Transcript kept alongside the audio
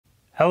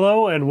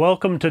Hello and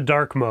welcome to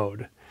Dark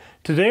Mode.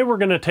 Today we're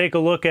going to take a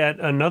look at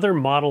another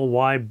Model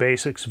Y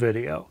basics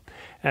video,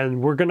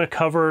 and we're going to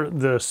cover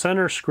the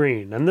center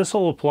screen, and this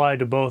will apply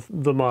to both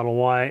the Model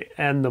Y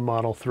and the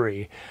Model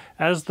 3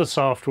 as the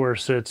software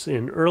sits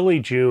in early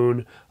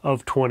June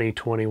of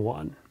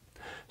 2021.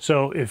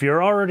 So if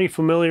you're already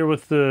familiar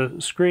with the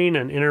screen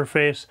and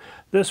interface,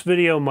 this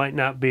video might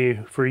not be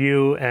for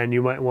you, and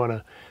you might want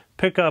to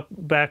pick up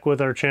back with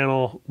our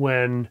channel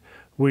when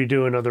we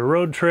do another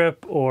road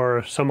trip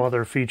or some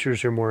other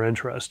features you're more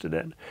interested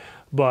in.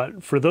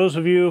 But for those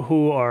of you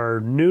who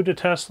are new to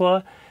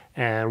Tesla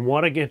and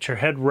want to get your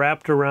head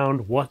wrapped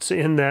around what's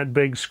in that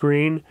big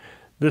screen,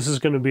 this is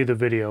going to be the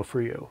video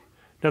for you.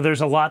 Now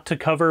there's a lot to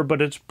cover,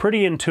 but it's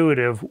pretty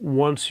intuitive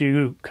once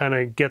you kind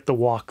of get the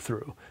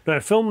walkthrough. Now I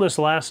filmed this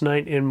last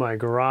night in my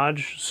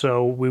garage,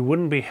 so we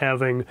wouldn't be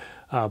having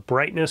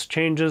brightness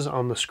changes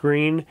on the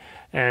screen,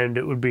 and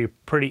it would be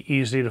pretty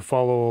easy to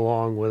follow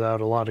along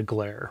without a lot of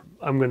glare.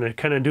 I'm going to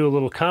kind of do a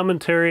little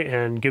commentary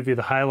and give you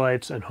the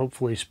highlights and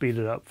hopefully speed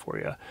it up for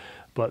you.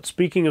 But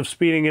speaking of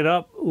speeding it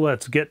up,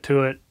 let's get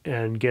to it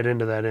and get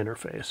into that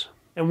interface.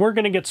 And we're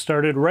going to get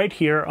started right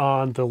here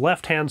on the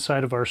left-hand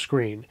side of our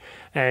screen.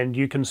 And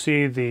you can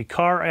see the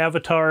car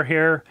avatar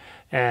here,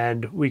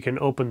 and we can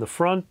open the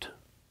front,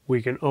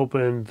 we can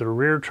open the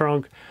rear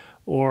trunk,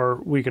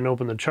 or we can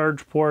open the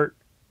charge port.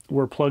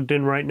 We're plugged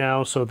in right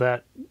now, so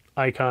that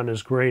icon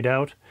is grayed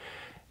out.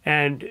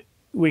 And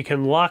we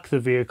can lock the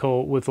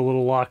vehicle with a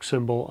little lock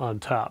symbol on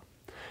top.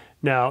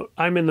 Now,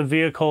 I'm in the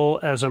vehicle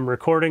as I'm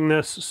recording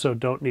this, so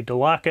don't need to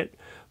lock it.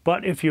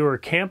 But if you are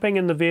camping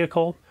in the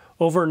vehicle,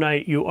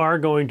 overnight you are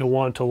going to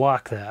want to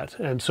lock that.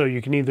 And so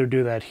you can either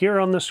do that here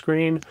on the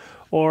screen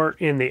or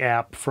in the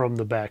app from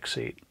the back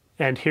seat.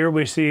 And here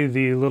we see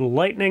the little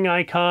lightning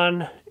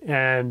icon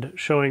and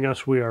showing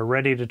us we are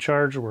ready to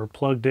charge. We're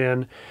plugged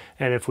in.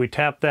 And if we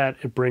tap that,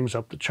 it brings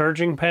up the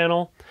charging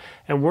panel.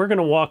 And we're going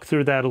to walk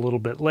through that a little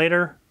bit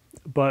later.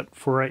 But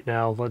for right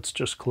now, let's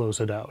just close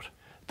it out.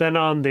 Then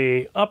on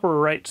the upper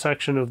right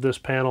section of this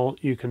panel,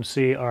 you can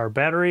see our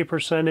battery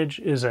percentage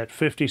is at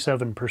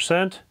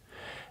 57%.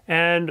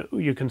 And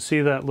you can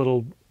see that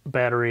little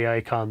battery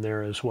icon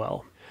there as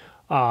well.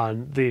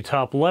 On the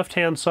top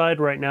left-hand side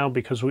right now,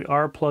 because we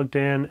are plugged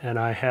in and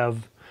I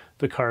have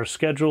the car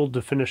scheduled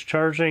to finish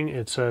charging,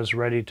 it says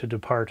ready to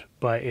depart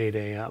by 8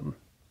 a.m.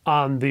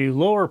 On the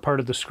lower part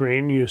of the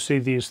screen, you see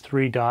these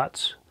three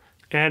dots.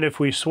 And if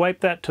we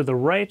swipe that to the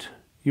right,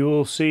 you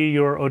will see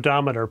your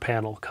odometer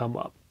panel come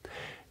up.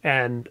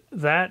 And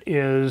that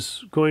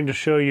is going to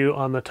show you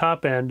on the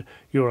top end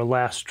your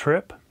last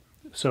trip.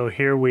 So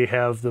here we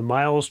have the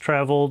miles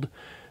traveled,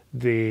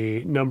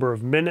 the number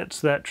of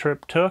minutes that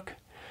trip took,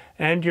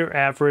 and your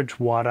average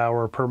watt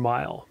hour per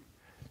mile.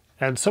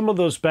 And some of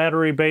those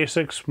battery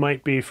basics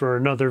might be for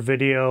another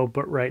video,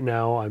 but right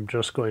now I'm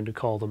just going to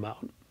call them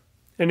out.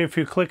 And if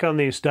you click on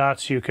these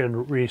dots, you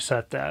can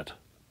reset that.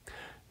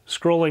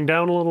 Scrolling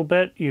down a little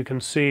bit, you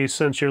can see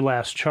since your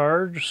last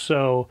charge.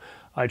 So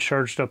I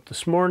charged up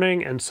this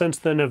morning, and since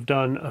then have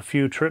done a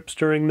few trips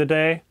during the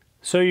day.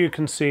 So you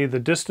can see the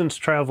distance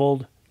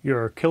traveled,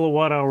 your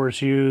kilowatt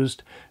hours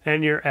used,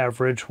 and your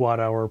average watt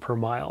hour per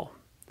mile.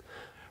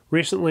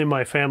 Recently,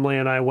 my family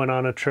and I went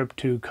on a trip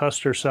to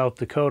Custer, South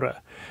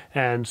Dakota,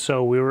 and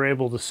so we were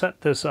able to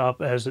set this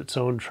up as its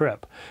own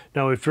trip.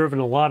 Now, we've driven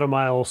a lot of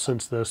miles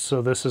since this,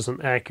 so this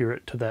isn't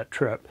accurate to that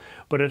trip,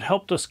 but it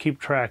helped us keep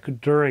track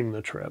during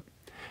the trip.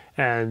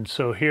 And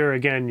so here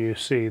again, you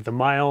see the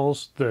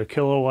miles, the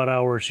kilowatt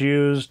hours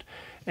used,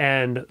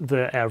 and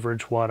the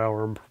average watt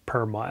hour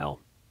per mile.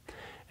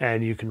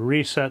 And you can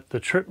reset the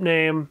trip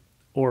name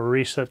or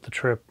reset the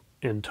trip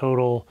in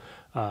total,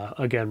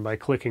 again, by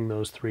clicking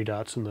those three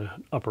dots in the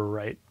upper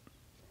right.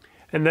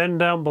 And then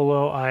down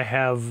below, I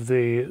have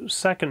the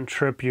second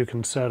trip you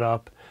can set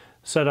up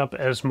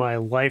as my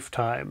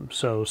lifetime.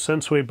 So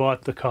since we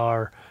bought the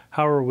car,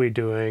 how are we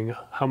doing?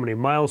 How many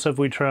miles have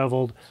we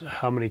traveled?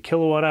 How many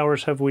kilowatt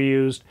hours have we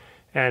used?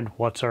 And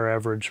what's our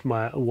average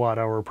watt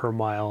hour per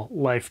mile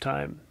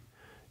lifetime?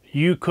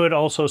 You could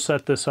also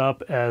set this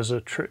up as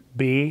a trip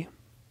B.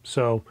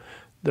 So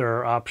there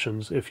are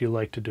options if you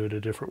like to do it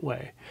a different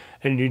way.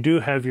 And you do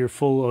have your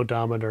full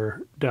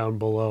odometer down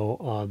below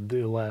on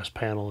the last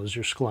panel as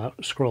you're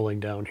scrolling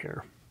down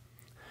here.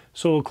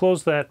 So we'll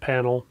close that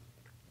panel,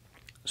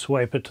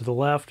 swipe it to the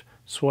left,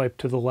 swipe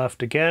to the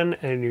left again,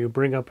 and you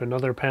bring up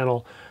another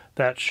panel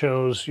that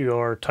shows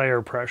your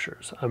tire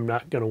pressures. I'm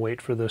not going to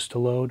wait for this to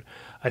load.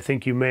 I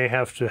think you may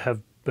have to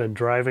have been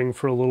driving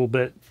for a little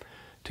bit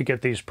to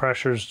get these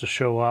pressures to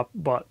show up,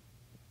 but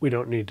we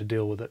don't need to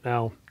deal with it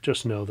now.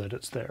 Just know that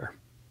it's there.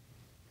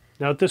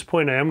 Now at this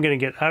point, I am going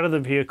to get out of the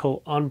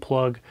vehicle,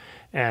 unplug,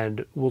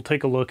 and we'll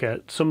take a look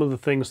at some of the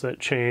things that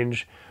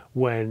change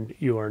when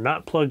you are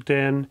not plugged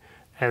in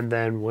and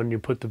then when you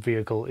put the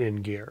vehicle in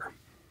gear.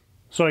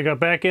 So I got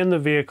back in the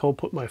vehicle,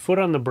 put my foot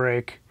on the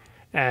brake,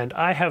 and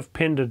I have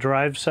pin to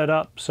drive set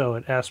up, so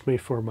it asked me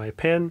for my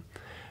pin,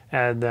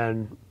 and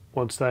then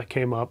once that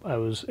came up, I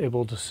was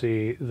able to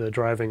see the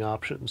driving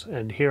options.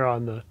 And here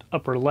on the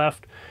upper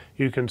left,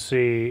 you can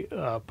see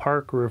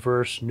park,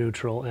 reverse,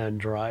 neutral, and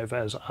drive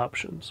as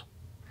options.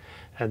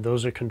 And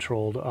those are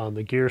controlled on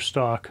the gear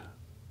stalk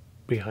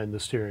behind the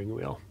steering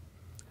wheel.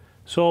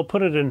 So I'll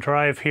put it in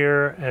drive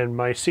here, and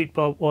my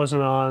seatbelt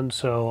wasn't on,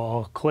 so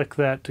I'll click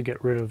that to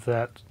get rid of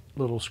that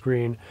little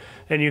screen.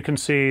 And you can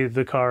see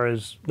the car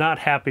is not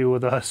happy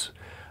with us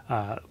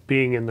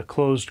being in the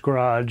closed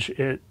garage.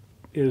 It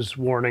is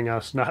warning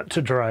us not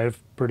to drive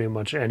pretty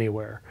much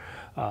anywhere.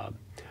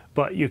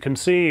 But you can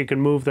see you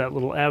can move that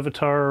little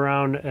avatar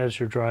around as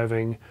you're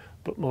driving,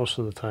 but most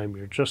of the time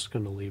you're just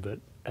going to leave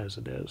it as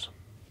it is.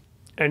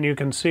 And you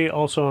can see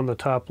also on the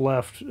top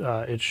left,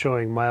 it's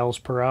showing miles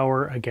per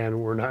hour. Again,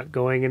 we're not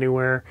going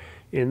anywhere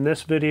in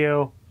this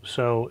video,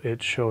 so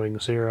it's showing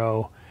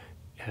 0.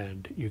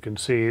 And you can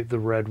see the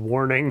red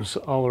warnings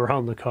all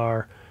around the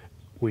car.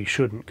 We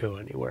shouldn't go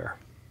anywhere.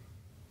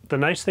 The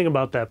nice thing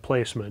about that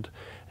placement,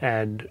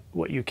 and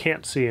what you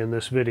can't see in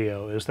this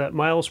video, is that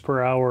miles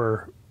per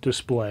hour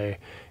display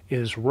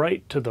is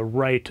right to the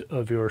right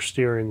of your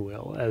steering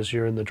wheel as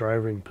you're in the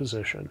driving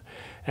position.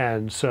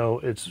 And so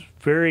it's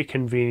very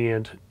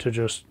convenient to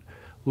just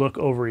look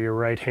over your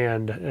right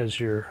hand as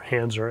your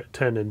hands are at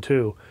 10 and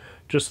 2.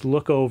 Just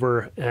look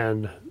over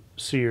and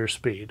see your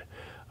speed.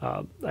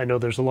 I know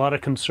there's a lot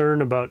of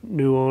concern about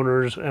new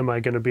owners. Am I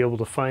going to be able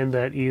to find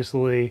that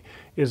easily?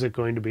 Is it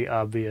going to be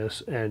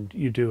obvious? And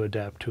you do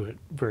adapt to it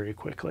very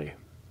quickly.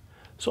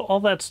 So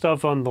all that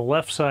stuff on the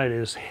left side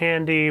is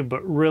handy,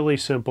 but really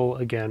simple,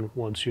 again,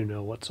 once you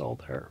know what's all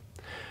there.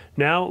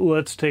 Now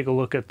let's take a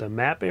look at the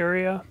map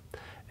area,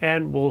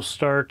 and we'll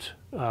start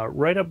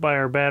right up by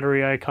our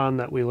battery icon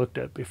that we looked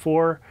at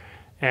before,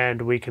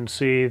 and we can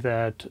see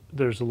that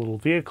there's a little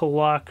vehicle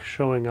lock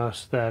showing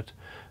us that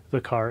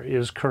the car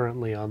is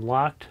currently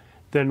unlocked.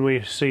 Then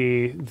we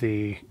see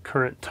the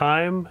current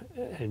time,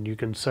 and you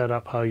can set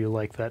up how you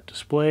like that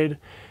displayed,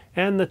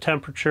 and the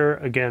temperature,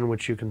 again,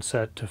 which you can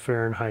set to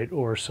Fahrenheit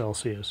or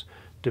Celsius,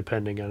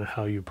 depending on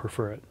how you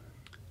prefer it.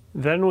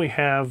 Then we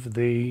have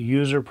the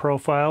user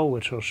profile,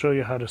 which I'll show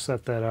you how to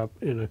set that up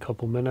in a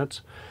couple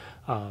minutes.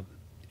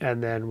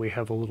 And then we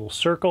have a little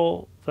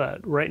circle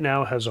that right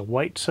now has a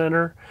white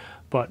center,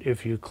 but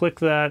if you click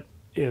that,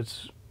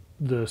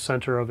 the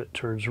center of it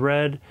turns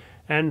red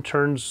and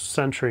turns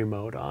Sentry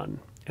mode on.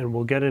 And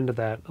we'll get into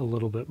that a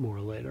little bit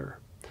more later.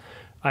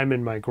 I'm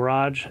in my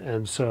garage,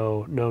 and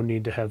so no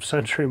need to have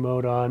Sentry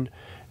mode on,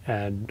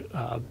 and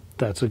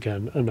that's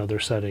again another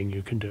setting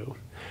you can do.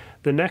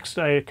 The next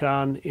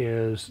icon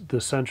is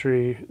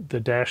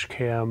the dash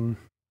cam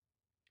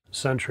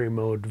Sentry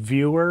mode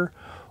viewer,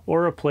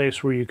 or a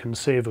place where you can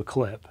save a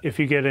clip. If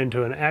you get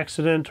into an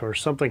accident or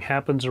something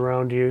happens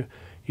around you,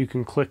 you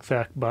can click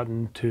that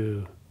button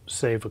to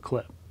save a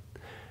clip.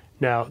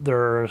 Now,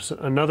 there's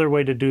another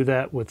way to do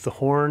that with the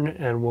horn,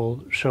 and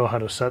we'll show how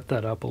to set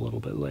that up a little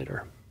bit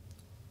later.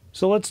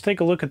 So let's take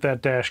a look at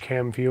that dash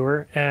cam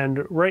viewer,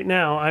 and right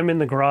now I'm in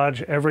the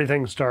garage,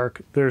 everything's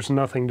dark, there's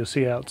nothing to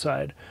see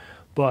outside.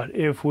 But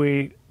if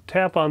we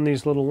tap on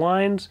these little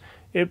lines,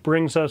 it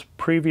brings us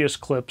previous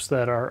clips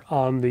that are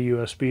on the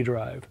USB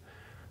drive.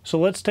 So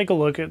let's take a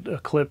look at a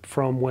clip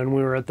from when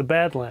we were at the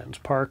Badlands.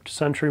 Parked,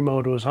 Sentry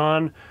mode was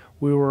on,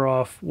 we were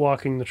off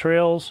walking the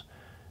trails,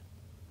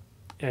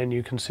 and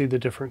you can see the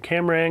different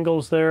camera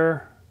angles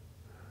there.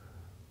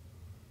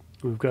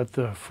 We've got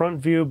the front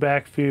view,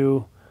 back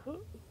view,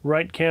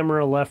 right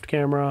camera, left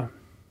camera.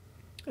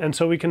 And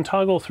so we can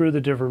toggle through the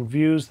different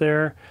views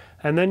there,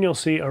 and then you'll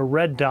see a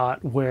red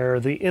dot where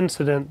the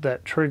incident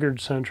that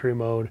triggered Sentry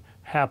mode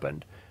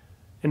happened.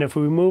 And if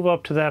we move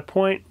up to that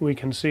point, we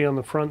can see on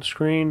the front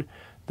screen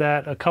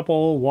that a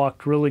couple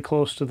walked really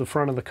close to the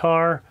front of the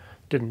car,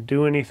 didn't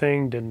do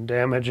anything, didn't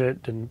damage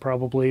it, didn't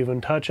probably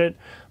even touch it,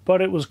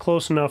 but it was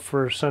close enough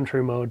for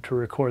Sentry mode to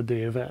record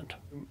the event.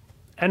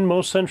 And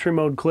most Sentry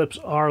mode clips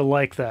are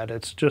like that.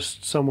 It's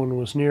just someone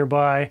was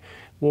nearby,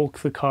 woke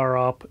the car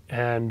up,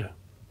 and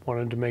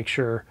wanted to make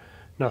sure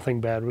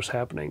nothing bad was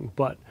happening.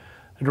 But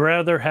I'd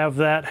rather have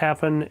that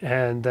happen,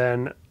 and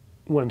then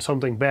when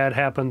something bad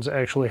happens,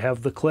 actually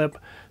have the clip,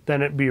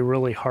 then it'd be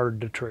really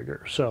hard to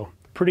trigger. So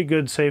pretty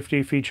good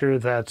safety feature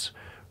that's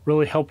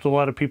really helped a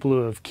lot of people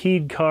who have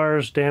keyed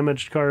cars,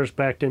 damaged cars,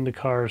 backed into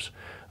cars,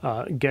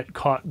 get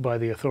caught by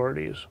the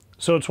authorities.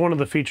 So it's one of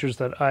the features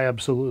that I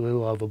absolutely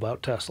love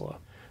about Tesla.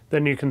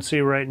 Then you can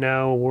see right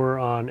now we're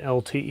on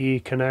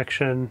LTE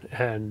connection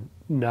and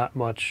not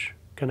much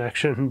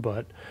connection,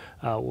 but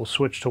we'll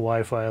switch to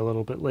Wi-Fi a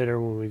little bit later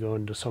when we go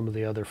into some of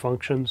the other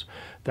functions.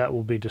 That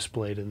will be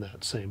displayed in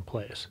that same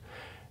place.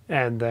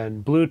 And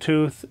then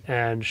Bluetooth,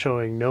 and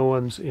showing no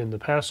one's in the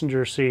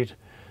passenger seat,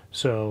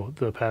 so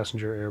the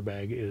passenger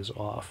airbag is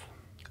off.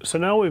 So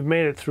now we've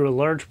made it through a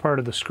large part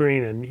of the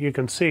screen, and you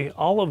can see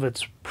all of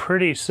it's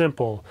pretty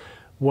simple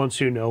once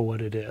you know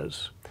what it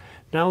is.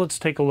 Now let's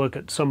take a look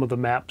at some of the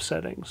map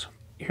settings.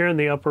 Here in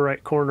the upper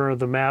right corner of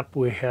the map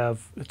we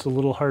have, it's a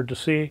little hard to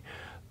see,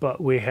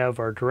 but we have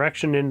our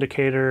direction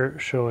indicator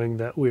showing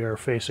that we are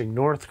facing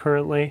north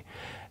currently,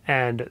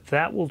 and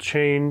that will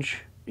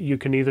change. You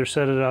can either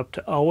set it up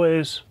to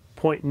always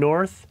point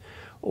north,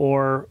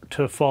 or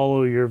to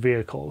follow your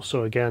vehicle.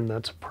 So again,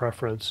 that's a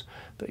preference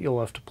that you'll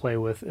have to play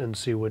with and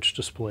see which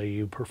display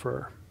you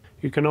prefer.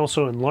 You can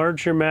also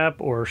enlarge your map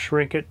or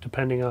shrink it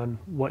depending on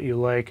what you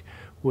like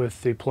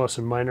with the plus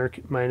and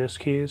minus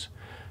keys.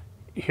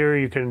 Here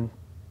you can,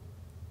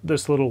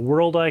 this little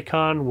world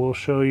icon will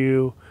show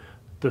you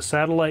the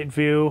satellite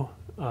view.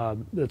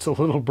 It's a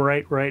little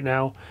bright right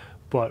now,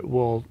 but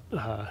we'll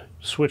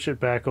switch it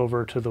back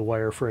over to the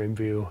wireframe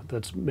view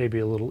that's maybe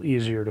a little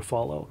easier to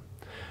follow.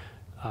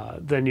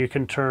 Then you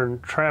can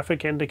turn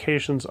traffic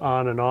indications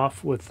on and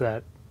off with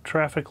that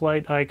traffic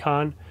light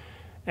icon,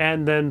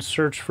 and then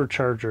search for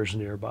chargers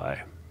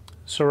nearby.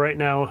 So right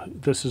now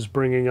this is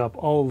bringing up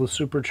all the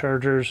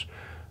superchargers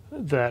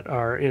that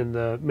are in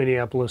the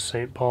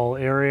Minneapolis-St. Paul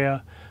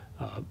area.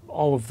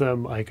 All of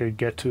them I could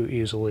get to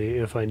easily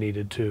if I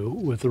needed to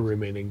with the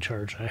remaining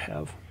charge I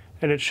have.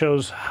 And it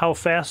shows how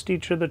fast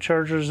each of the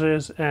chargers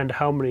is and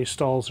how many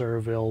stalls are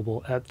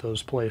available at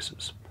those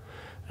places,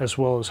 as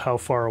well as how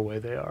far away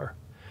they are.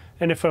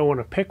 And if I want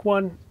to pick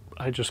one,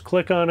 I just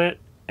click on it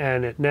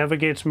and it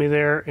navigates me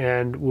there,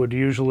 and would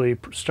usually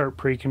start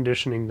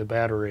preconditioning the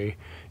battery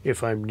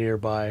if I'm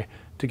nearby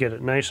to get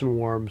it nice and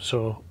warm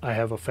so I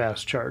have a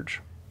fast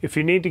charge. If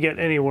you need to get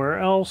anywhere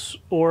else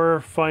or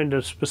find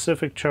a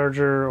specific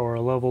charger or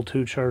a level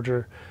 2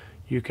 charger,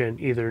 you can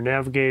either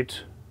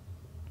navigate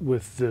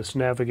with this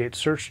navigate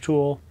search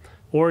tool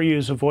or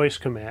use a voice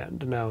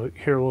command. Now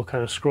here we'll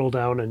kind of scroll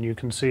down and you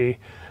can see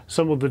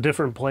some of the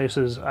different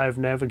places I've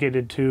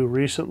navigated to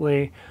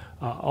recently,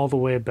 all the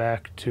way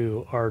back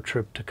to our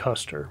trip to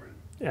Custer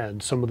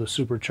and some of the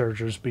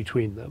superchargers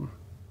between them.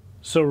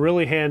 So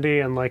really handy,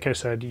 and like I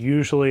said,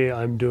 usually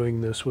I'm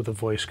doing this with a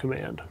voice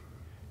command.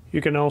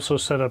 You can also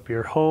set up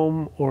your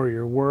home or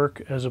your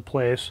work as a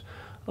place.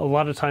 A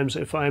lot of times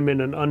if I'm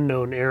in an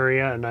unknown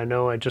area and I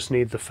know I just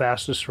need the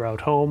fastest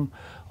route home,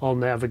 I'll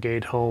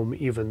navigate home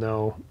even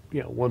though,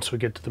 once we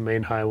get to the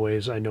main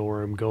highways, I know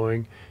where I'm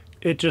going.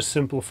 It just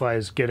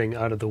simplifies getting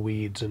out of the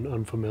weeds in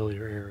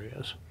unfamiliar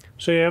areas.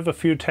 So you have a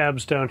few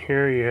tabs down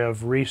here. You have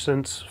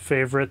recents,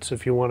 favorites,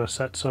 if you want to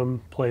set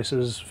some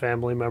places,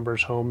 family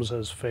members' homes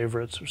as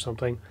favorites or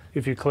something.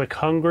 If you click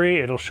hungry,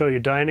 it'll show you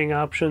dining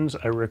options.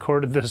 I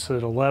recorded this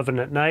at 11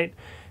 at night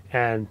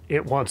and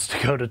it wants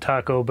to go to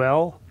Taco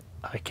Bell.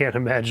 I can't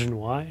imagine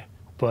why,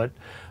 but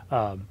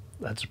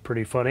that's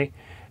pretty funny.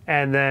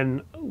 And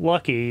then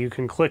lucky, you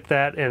can click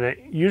that and it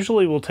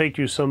usually will take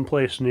you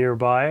someplace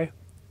nearby.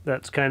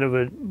 That's kind of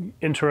an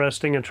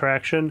interesting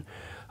attraction.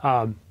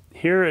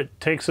 Here it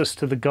takes us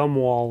to the gum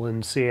wall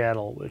in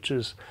Seattle, which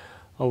is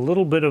a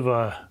little bit of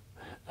a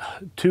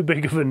too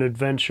big of an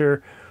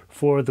adventure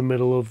for the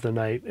middle of the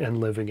night and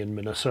living in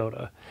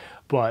Minnesota.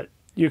 But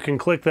you can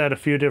click that a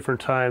few different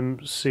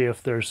times, see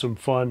if there's some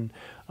fun,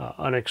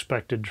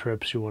 unexpected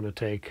trips you want to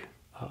take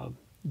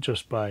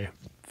just by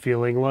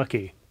feeling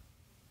lucky.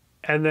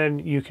 And then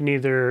you can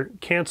either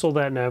cancel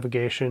that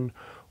navigation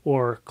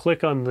or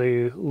click on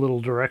the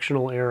little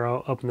directional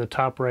arrow up in the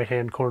top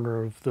right-hand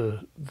corner of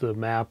the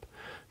map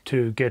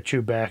to get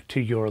you back to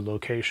your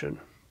location.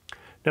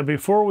 Now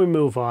before we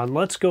move on,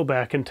 let's go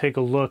back and take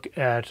a look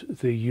at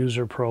the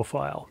user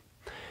profile.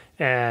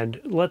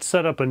 And let's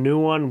set up a new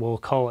one. We'll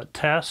call it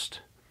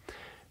test.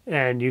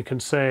 And you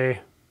can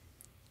set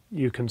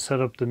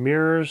up the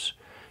mirrors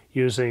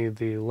using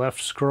the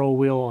left scroll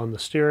wheel on the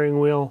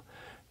steering wheel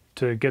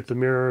to get the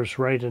mirrors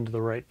right into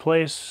the right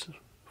place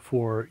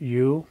for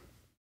you.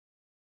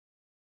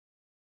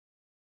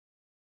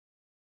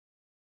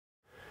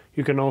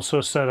 You can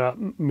also set up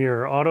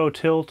mirror auto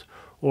tilt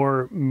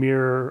or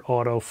mirror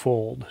auto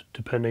fold,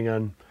 depending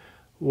on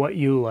what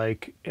you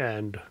like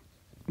and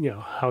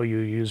how you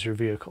use your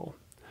vehicle.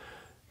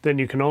 Then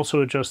you can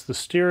also adjust the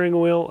steering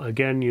wheel,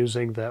 again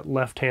using that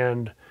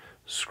left-hand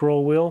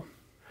scroll wheel.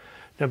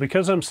 Now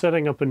because I'm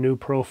setting up a new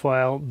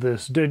profile,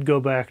 this did go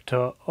back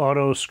to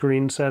auto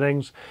screen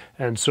settings,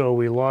 and so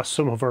we lost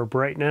some of our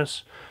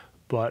brightness,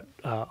 but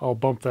I'll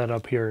bump that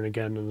up here and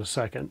again in a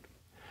second.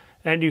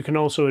 And you can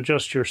also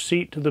adjust your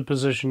seat to the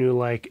position you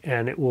like,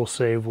 and it will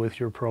save with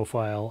your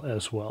profile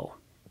as well.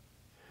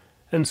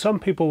 And some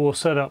people will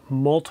set up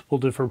multiple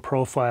different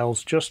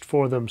profiles just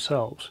for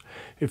themselves.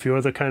 If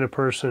you're the kind of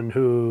person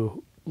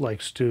who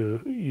likes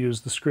to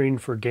use the screen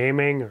for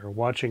gaming or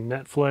watching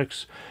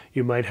Netflix,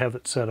 you might have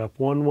it set up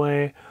one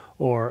way,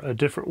 or a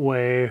different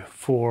way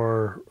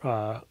for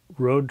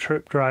road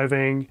trip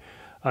driving,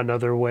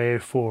 another way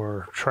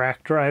for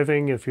track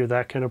driving if you're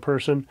that kind of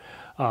person.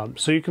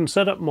 So you can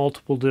set up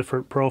multiple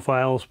different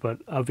profiles, but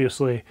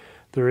obviously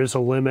there is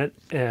a limit,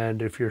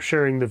 and if you're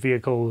sharing the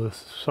vehicle with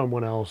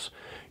someone else,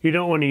 you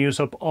don't want to use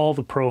up all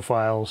the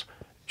profiles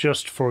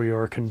just for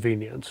your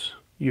convenience.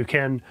 You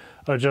can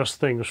adjust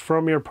things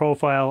from your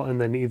profile and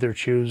then either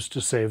choose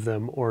to save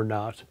them or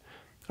not.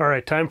 All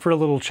right, time for a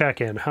little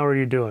check-in. How are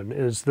you doing?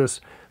 Is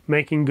this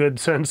making good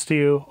sense to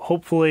you?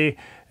 Hopefully,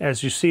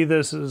 as you see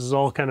this is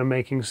all kind of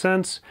making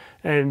sense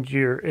and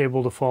you're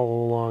able to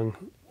follow along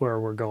where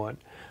we're going.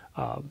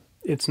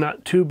 It's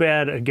not too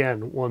bad,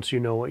 again, once you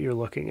know what you're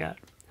looking at.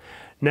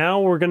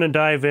 Now we're going to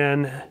dive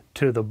in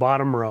to the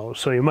bottom row.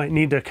 So you might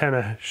need to kind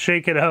of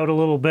shake it out a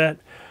little bit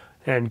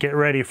and get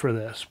ready for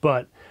this.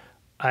 But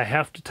I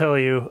have to tell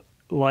you,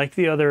 like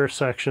the other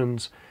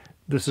sections,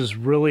 this is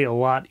really a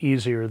lot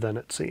easier than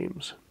it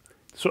seems.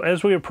 So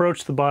as we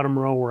approach the bottom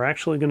row, we're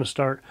actually going to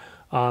start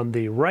on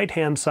the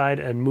right-hand side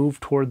and move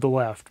toward the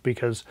left,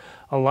 because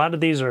a lot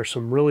of these are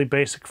some really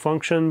basic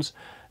functions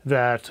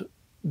that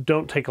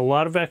don't take a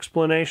lot of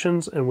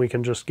explanations, and we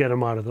can just get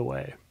them out of the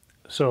way.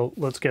 So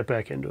let's get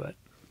back into it.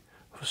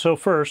 So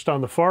first,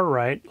 on the far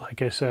right,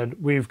 like I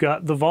said, we've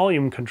got the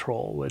volume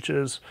control, which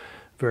is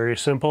very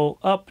simple,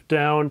 up,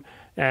 down,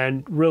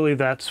 and really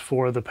that's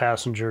for the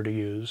passenger to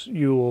use.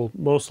 You will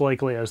most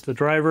likely, as the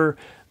driver,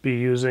 be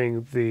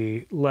using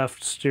the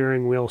left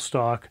steering wheel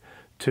stalk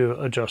to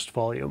adjust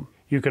volume.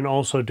 You can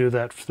also do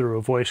that through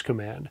a voice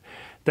command.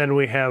 Then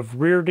we have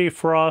rear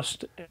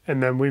defrost,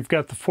 and then we've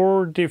got the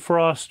forward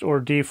defrost or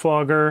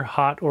defogger,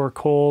 hot or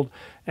cold,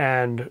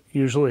 and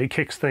usually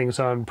kicks things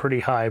on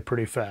pretty high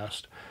pretty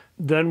fast.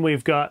 Then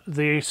we've got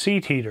the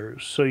seat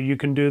heaters, so you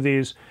can do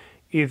these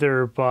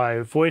either by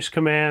voice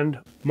command,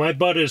 my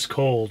butt is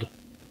cold,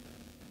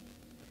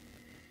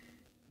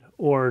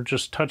 or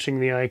just touching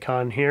the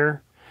icon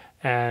here.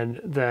 And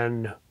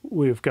then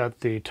we've got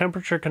the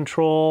temperature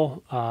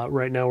control.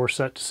 Right now we're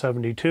set to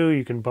 72.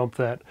 You can bump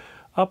that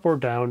up or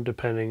down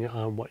depending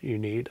on what you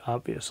need,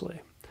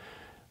 obviously.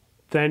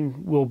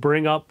 Then we'll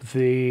bring up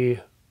the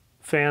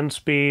fan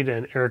speed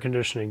and air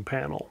conditioning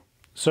panel.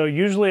 So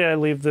usually I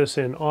leave this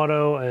in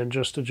auto and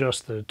just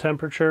adjust the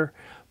temperature,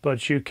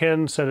 but you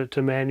can set it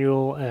to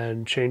manual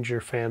and change your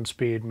fan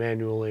speed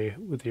manually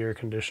with the air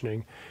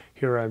conditioning.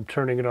 Here I'm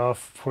turning it off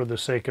for the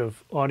sake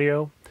of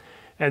audio.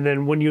 And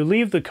then when you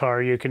leave the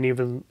car, you can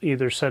even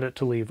either set it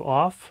to leave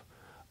off,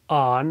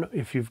 on,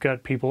 if you've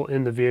got people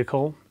in the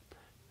vehicle,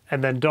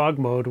 and then dog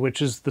mode,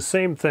 which is the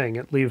same thing.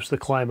 It leaves the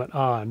climate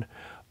on,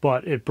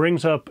 but it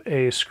brings up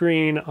a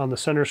screen on the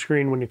center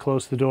screen when you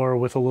close the door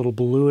with a little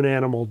balloon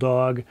animal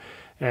dog,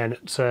 and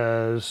it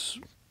says,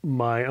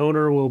 my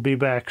owner will be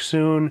back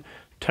soon.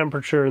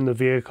 Temperature in the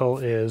vehicle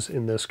is,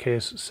 in this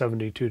case,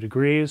 72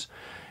 degrees.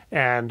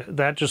 And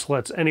that just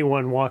lets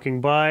anyone walking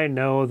by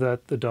know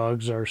that the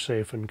dogs are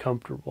safe and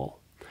comfortable,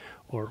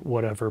 or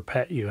whatever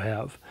pet you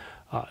have.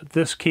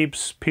 This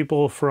keeps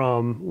people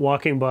from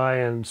walking by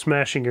and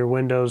smashing your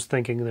windows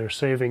thinking they're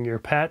saving your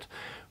pet,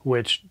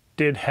 which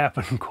did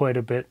happen quite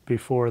a bit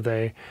before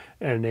they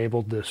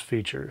enabled this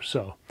feature.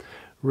 So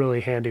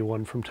really handy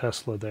one from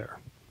Tesla there.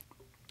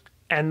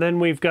 And then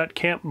we've got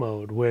camp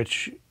mode,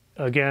 which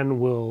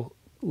again will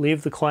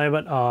leave the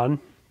climate on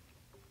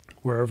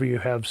wherever you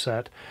have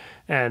set.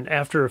 And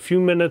after a few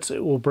minutes,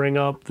 it will bring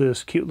up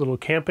this cute little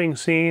camping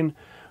scene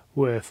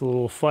with a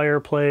little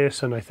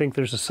fireplace, and I think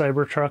there's a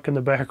Cybertruck in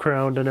the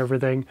background and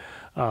everything.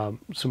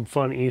 Some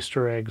fun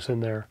Easter eggs in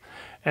there.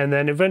 And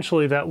then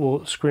eventually that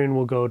screen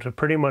will go to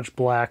pretty much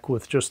black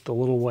with just the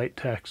little white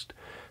text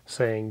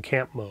saying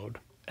camp mode.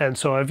 And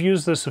so I've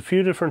used this a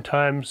few different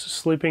times,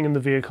 sleeping in the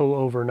vehicle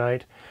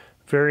overnight.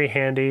 Very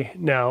handy.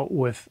 Now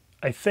with,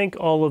 I think,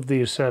 all of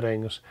these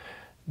settings,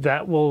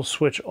 that will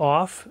switch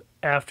off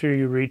after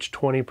you reach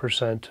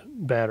 20%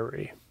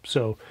 battery.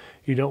 So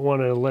you don't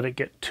want to let it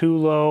get too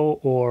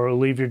low or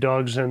leave your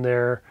dogs in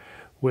there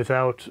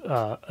without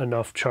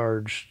enough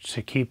charge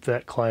to keep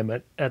that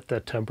climate at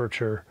that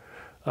temperature.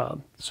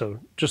 So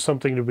just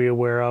something to be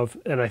aware of.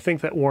 And I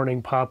think that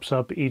warning pops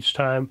up each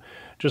time,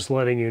 just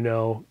letting you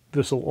know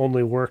this will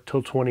only work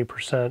till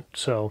 20%.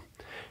 So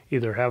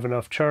either have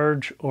enough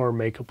charge or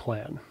make a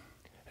plan.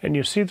 And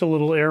you see the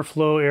little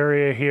airflow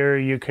area here.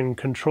 You can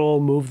control,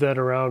 move that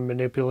around,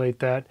 manipulate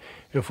that.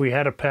 If we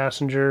had a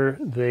passenger,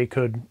 they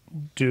could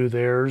do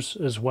theirs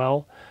as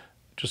well.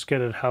 Just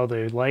get it how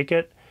they like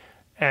it.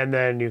 And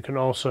then you can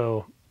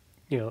also,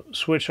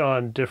 switch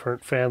on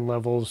different fan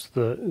levels,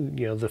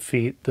 the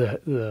feet,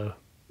 the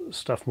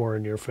stuff more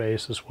in your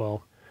face as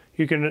well.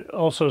 You can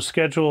also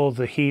schedule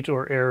the heat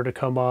or air to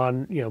come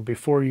on,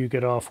 before you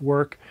get off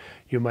work.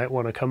 You might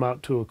want to come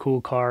out to a cool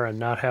car and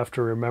not have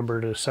to remember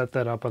to set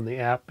that up on the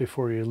app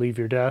before you leave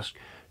your desk.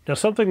 Now,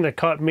 something that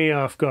caught me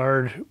off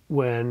guard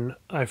when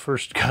I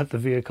first got the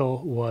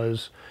vehicle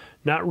was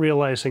not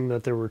realizing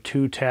that there were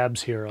two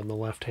tabs here on the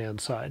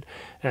left-hand side.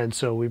 And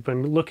so we've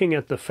been looking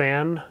at the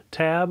fan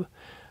tab,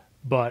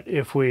 but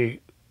if we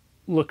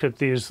look at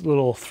these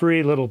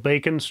three little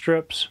bacon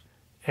strips,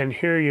 and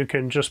here you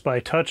can, just by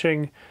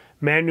touching,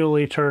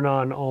 manually turn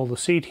on all the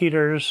seat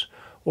heaters,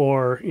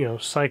 or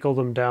cycle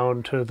them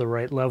down to the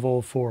right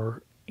level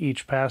for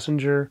each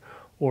passenger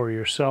or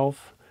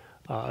yourself.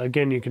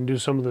 Again, you can do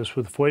some of this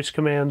with voice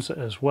commands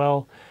as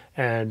well.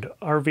 And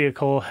our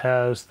vehicle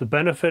has the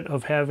benefit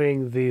of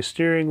having the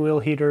steering wheel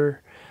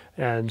heater,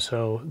 and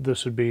so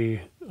this would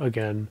be,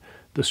 again,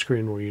 the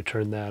screen where you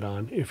turn that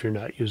on if you're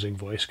not using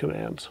voice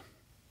commands.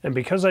 And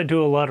because I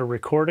do a lot of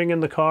recording in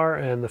the car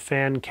and the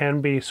fan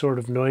can be sort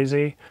of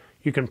noisy,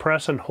 you can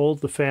press and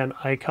hold the fan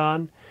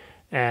icon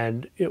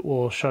and it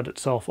will shut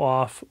itself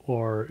off,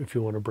 or if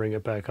you want to bring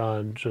it back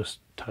on, just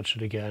touch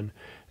it again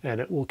and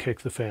it will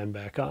kick the fan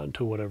back on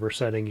to whatever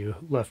setting you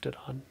left it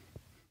on.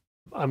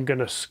 I'm going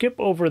to skip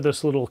over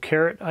this little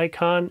caret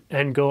icon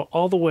and go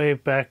all the way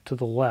back to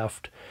the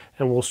left,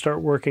 and we'll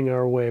start working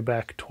our way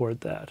back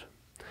toward that.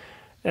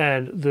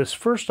 And this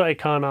first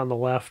icon on the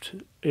left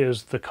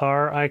is the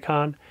car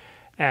icon,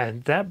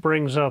 and that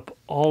brings up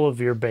all of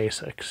your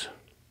basics.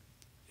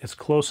 It's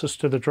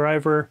closest to the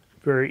driver,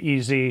 very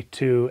easy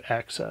to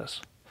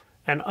access.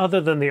 And other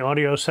than the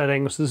audio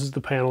settings, this is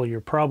the panel you're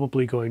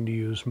probably going to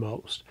use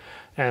most.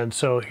 And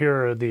so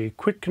here are the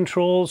quick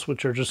controls,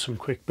 which are just some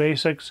quick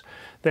basics.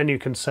 Then you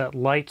can set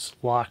lights,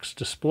 locks,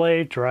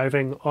 display,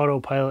 driving,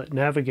 autopilot,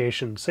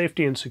 navigation,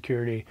 safety and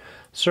security,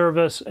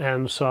 service,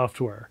 and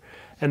software.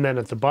 And then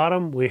at the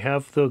bottom, we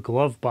have the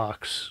glove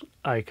box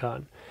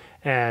icon.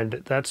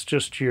 And that's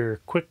just your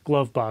quick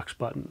glove box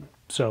button.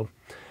 So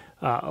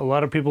a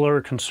lot of people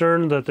are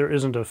concerned that there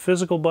isn't a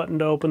physical button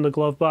to open the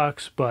glove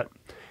box, but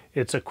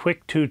it's a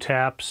quick 2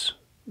 taps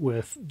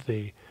with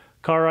the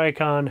car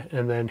icon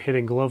and then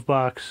hitting glove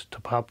box to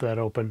pop that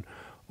open,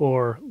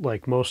 or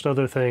like most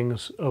other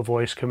things, a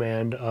voice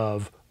command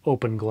of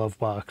open glove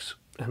box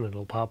and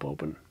it'll pop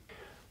open.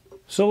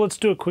 So let's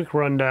do a quick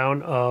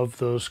rundown of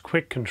those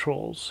quick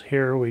controls.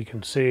 Here we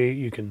can see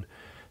you can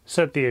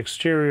set the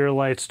exterior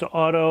lights to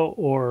auto,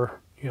 or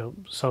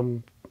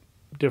some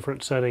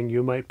different setting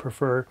you might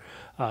prefer.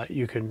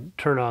 You can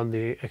turn on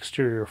the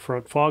exterior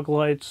front fog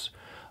lights,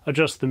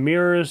 adjust the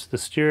mirrors, the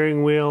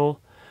steering wheel,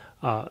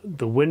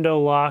 the window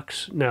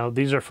locks. Now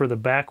these are for the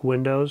back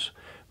windows.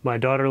 My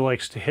daughter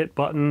likes to hit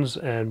buttons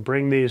and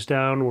bring these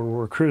down when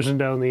we're cruising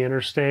down the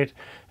interstate,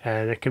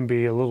 and it can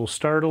be a little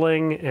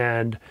startling,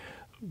 and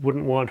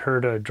wouldn't want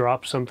her to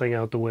drop something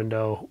out the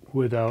window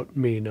without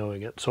me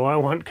knowing it. So I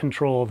want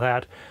control of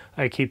that.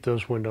 I keep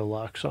those window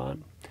locks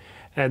on.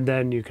 And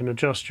then you can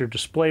adjust your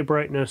display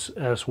brightness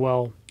as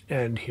well.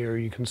 And here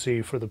you can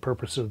see, for the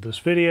purpose of this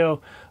video,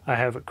 I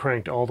have it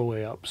cranked all the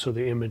way up so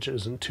the image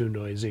isn't too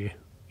noisy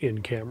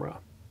in camera.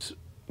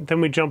 Then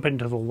we jump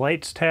into the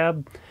lights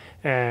tab,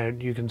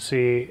 and you can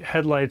see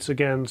headlights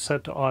again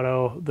set to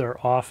auto.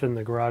 They're off in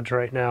the garage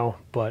right now,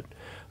 but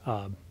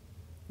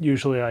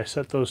usually I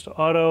set those to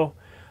auto.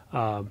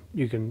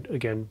 You can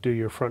again do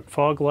your front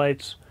fog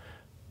lights.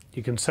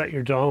 You can set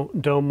your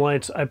dome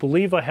lights. I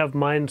believe I have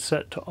mine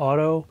set to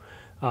auto.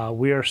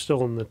 We are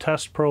still in the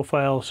test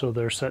profile, so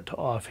they're set to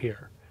off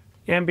here.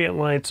 Ambient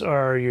lights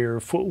are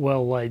your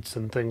footwell lights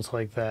and things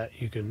like that.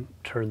 You can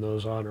turn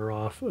those on or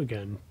off,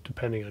 again,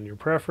 depending on your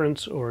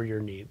preference or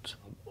your needs.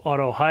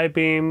 Auto high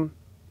beam,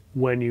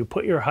 when you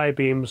put your high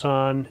beams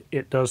on,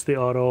 it does the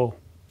auto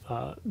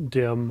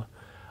dim.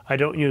 I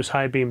don't use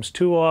high beams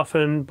too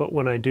often, but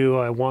when I do,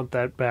 I want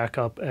that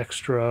backup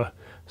extra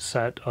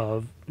set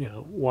of,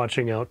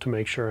 watching out to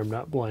make sure I'm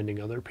not blinding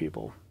other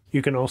people.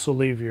 You can also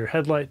leave your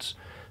headlights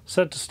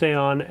set to stay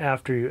on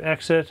after you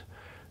exit.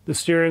 The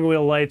steering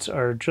wheel lights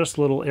are just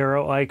little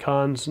arrow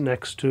icons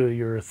next to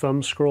your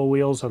thumb scroll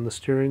wheels on the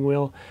steering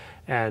wheel,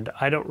 and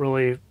I don't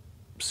really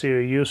see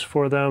a use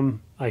for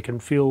them. I can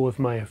feel with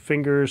my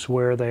fingers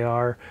where they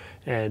are,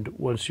 and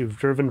once you've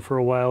driven for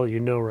a while, you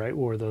know right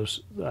where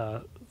those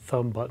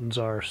thumb buttons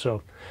are.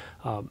 So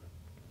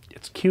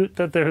it's cute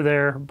that they're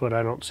there, but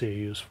I don't see a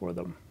use for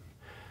them.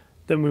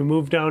 Then we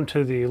move down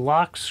to the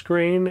lock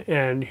screen,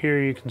 and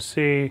here you can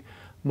see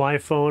my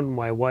phone,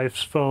 my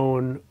wife's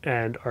phone,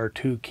 and our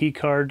 2 key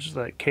cards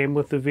that came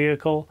with the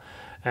vehicle.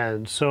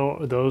 And so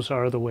those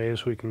are the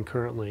ways we can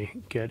currently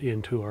get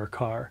into our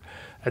car.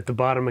 At the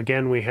bottom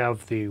again, we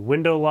have the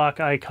window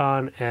lock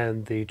icon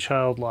and the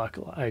child lock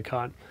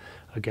icon.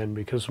 Again,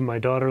 because of my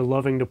daughter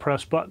loving to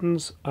press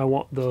buttons, I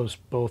want those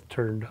both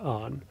turned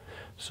on.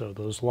 So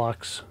those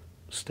locks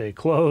stay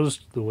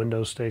closed, the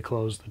windows stay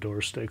closed, the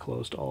doors stay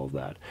closed, all of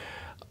that.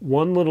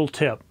 One little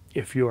tip: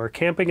 if you are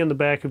camping in the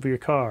back of your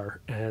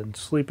car and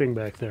sleeping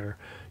back there,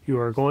 you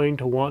are going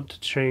to want to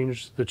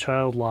change the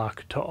child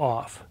lock to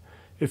off.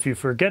 If you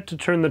forget to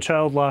turn the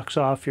child locks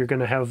off, you're going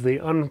to have the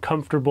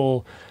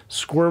uncomfortable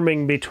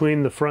squirming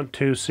between the front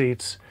 2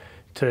 seats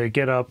to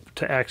get up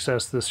to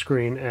access the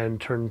screen and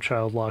turn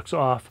child locks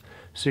off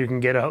so you can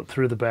get out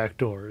through the back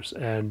doors.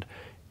 And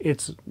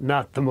it's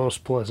not the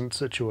most pleasant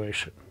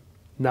situation.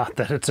 Not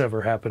that it's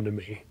ever happened to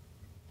me.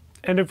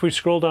 And if we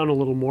scroll down a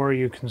little more,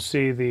 you can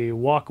see the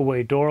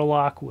walk-away door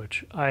lock,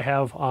 which I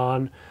have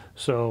on.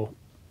 So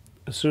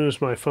as soon as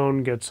my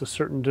phone gets a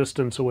certain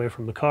distance away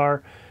from the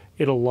car,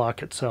 it'll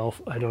lock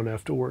itself. I don't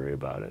have to worry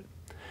about it.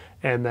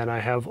 And then I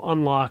have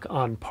unlock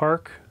on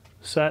park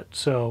set.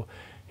 So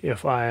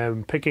if I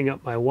am picking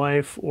up my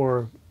wife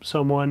or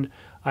someone,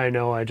 I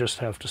know I just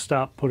have to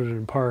stop, put it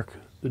in park,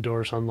 the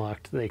door's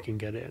unlocked, they can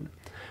get in.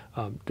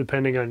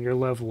 Depending on your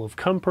level of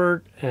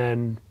comfort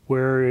and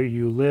where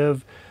you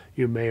live,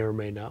 you may or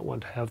may not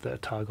want to have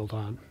that toggled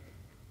on.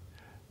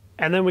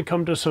 And then we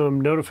come to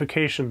some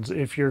notifications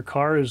if your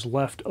car is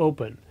left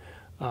open.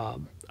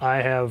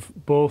 I have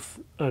both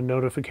a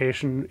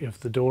notification if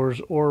the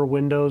doors or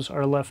windows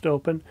are left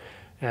open,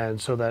 and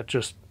so that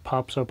just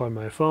pops up on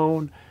my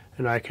phone,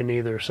 and I can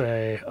either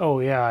say, oh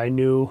yeah, I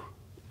knew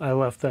I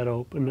left that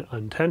open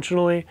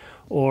intentionally,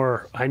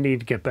 or I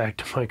need to get back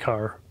to my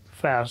car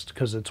fast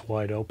because it's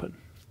wide open.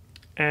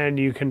 And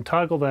you can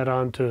toggle that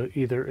on to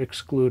either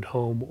exclude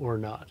home or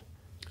not.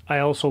 I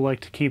also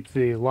like to keep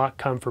the lock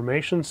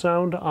confirmation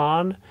sound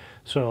on,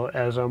 so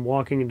as I'm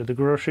walking into the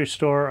grocery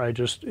store, I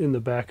just, in the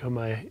back of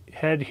my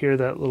head, hear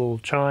that little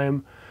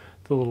chime,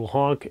 the little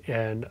honk,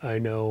 and I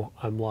know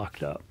I'm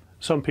locked up.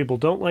 Some people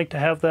don't like to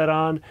have that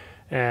on,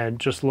 and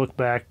just look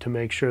back to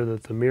make sure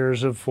that the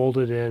mirrors have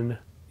folded in,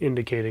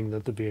 indicating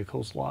that the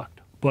vehicle's locked.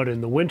 But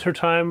in the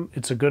wintertime,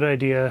 it's a good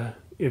idea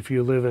if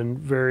you live in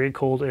very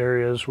cold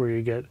areas where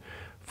you get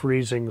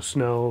freezing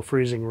snow,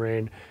 freezing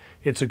rain,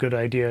 it's a good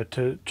idea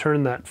to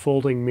turn that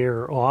folding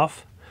mirror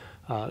off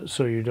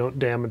so you don't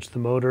damage the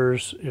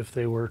motors if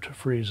they were to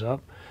freeze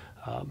up.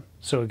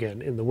 So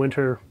again, in the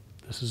winter,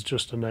 this is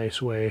just a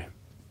nice way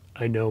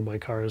I know my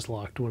car is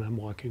locked when I'm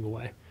walking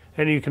away.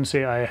 And you can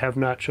see I have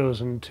not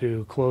chosen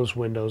to close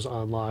windows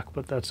on lock,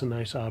 but that's a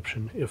nice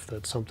option if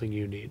that's something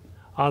you need.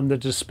 On the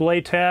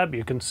display tab,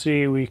 you can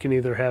see we can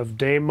either have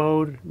day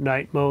mode,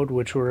 night mode,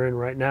 which we're in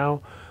right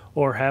now,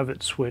 or have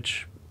it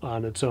switch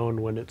on its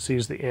own when it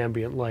sees the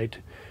ambient light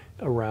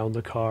around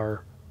the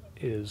car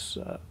is,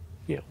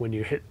 when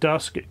you hit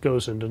dusk, it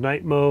goes into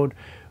night mode.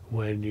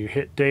 When you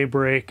hit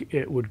daybreak,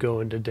 it would go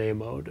into day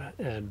mode.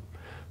 And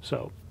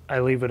so I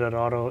leave it at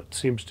auto. It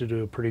seems to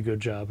do a pretty good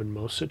job in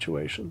most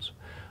situations.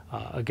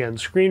 Again,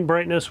 screen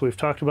brightness, we've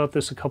talked about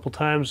this a couple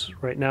times.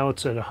 Right now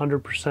it's at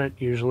 100%.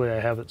 Usually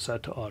I have it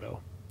set to auto.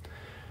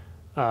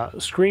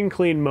 Screen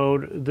clean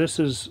mode, this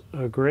is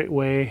a great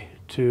way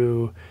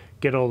to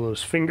get all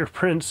those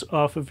fingerprints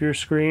off of your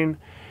screen.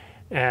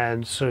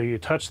 And so you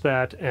touch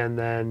that, and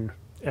then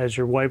as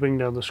you're wiping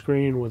down the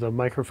screen with a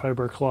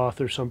microfiber cloth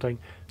or something,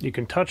 you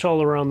can touch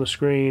all around the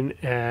screen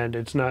and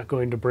it's not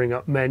going to bring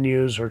up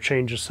menus or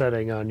change a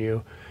setting on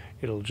you.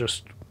 It'll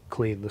just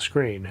clean the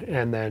screen.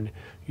 And then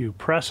you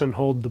press and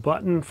hold the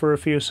button for a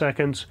few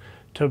seconds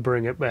to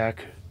bring it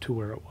back to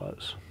where it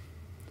was.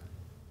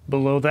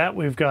 Below that,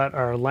 we've got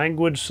our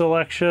language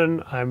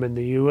selection. I'm in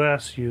the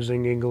US,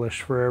 using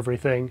English for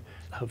everything.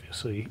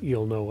 Obviously,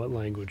 you'll know what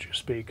language you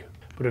speak.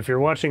 But if you're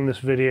watching this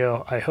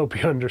video, I hope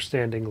you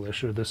understand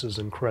English, or this is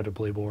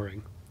incredibly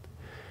boring.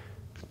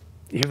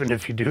 Even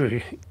if you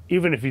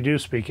do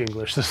speak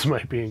English, this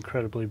might be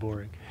incredibly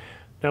boring.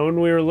 Now,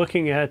 when we were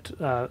looking at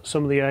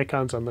some of the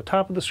icons on the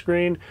top of the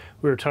screen,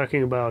 we were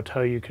talking about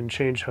how you can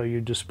change how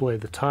you display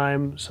the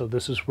time. So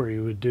this is where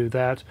you would do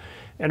that.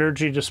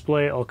 Energy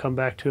display, I'll come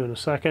back to in a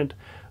second.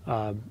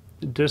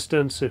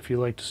 Distance, if you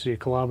like to see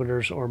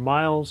kilometers or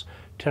miles.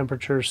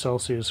 Temperature,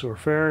 Celsius or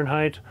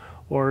Fahrenheit.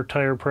 Or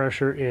tire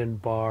pressure in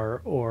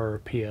bar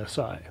or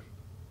PSI.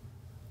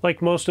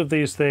 Like most of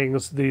these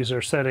things, these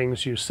are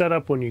settings you set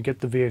up when you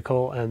get the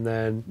vehicle and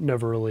then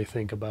never really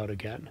think about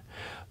again.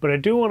 But I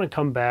do want to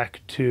come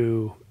back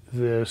to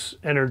this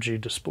energy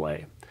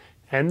display.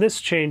 And this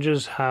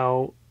changes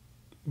how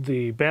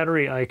the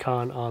battery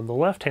icon on the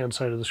left-hand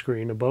side of the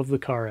screen above the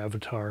car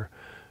avatar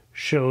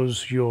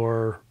shows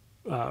your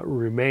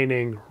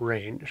remaining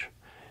range.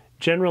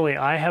 Generally,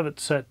 I have it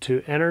set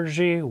to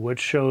energy, which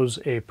shows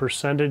a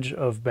percentage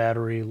of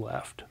battery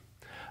left.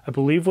 I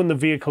believe when the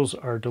vehicles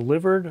are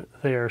delivered,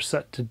 they are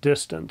set to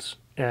distance,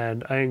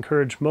 and I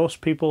encourage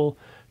most people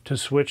to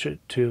switch it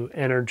to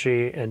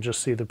energy and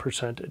just see the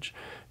percentage.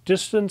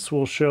 Distance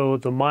will show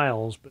the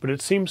miles, but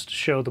it seems to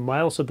show the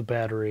miles of the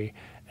battery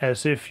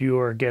as if you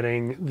are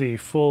getting the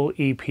full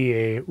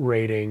EPA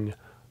rating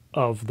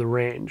of the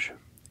range.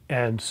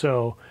 And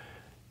so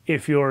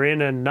if you're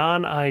in a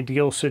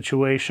non-ideal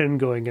situation,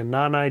 going a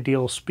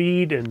non-ideal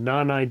speed and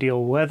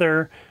non-ideal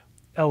weather,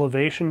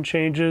 elevation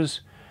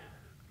changes,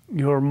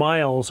 your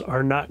miles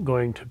are not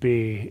going to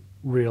be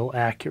real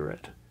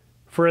accurate.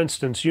 For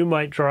instance, you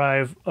might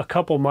drive a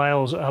couple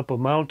miles up a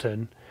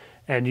mountain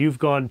and you've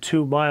gone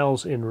 2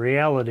 miles in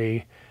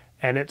reality,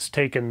 and it's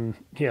taken,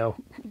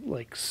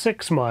 like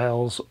 6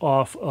 miles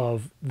off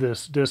of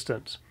this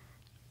distance.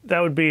 That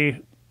would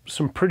be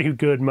some pretty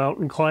good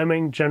mountain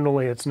climbing.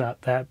 Generally, it's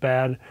not that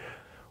bad.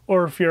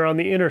 Or if you're on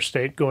the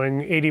interstate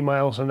going 80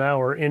 miles an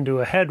hour into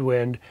a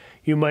headwind,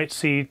 you might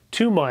see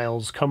 2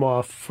 miles come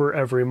off for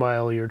every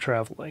mile you're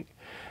traveling.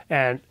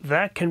 And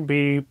that can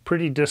be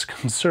pretty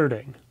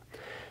disconcerting.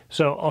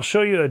 So I'll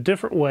show you a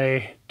different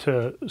way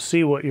to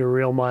see what your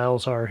real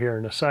miles are here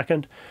in a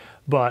second.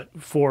 But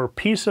for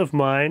peace of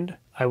mind,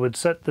 I would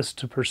set this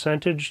to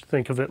percentage.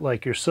 Think of it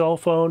like your cell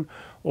phone,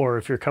 or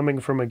if you're coming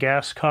from a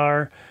gas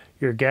car,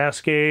 your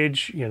gas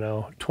gauge,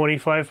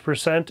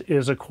 25%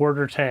 is a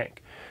quarter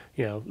tank.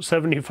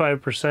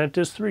 75%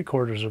 is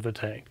 3/4 of a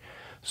tank.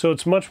 So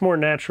it's much more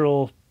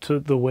natural to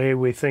the way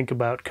we think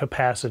about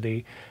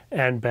capacity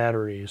and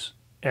batteries,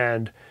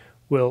 and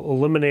will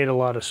eliminate a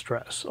lot of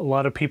stress. A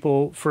lot of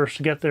people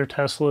first get their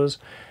Teslas,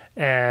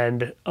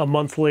 and a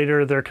month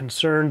later they're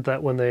concerned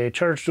that when they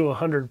charge to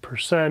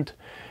 100%,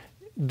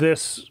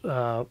 this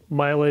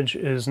mileage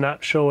is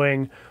not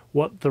showing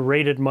what the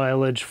rated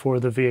mileage for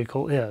the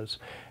vehicle is.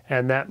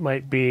 And that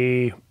might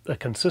be a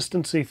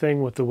consistency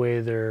thing with the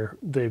way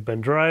they've been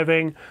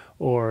driving,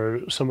 or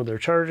some of their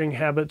charging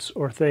habits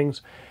or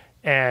things.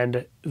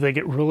 And they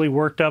get really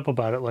worked up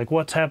about it, like,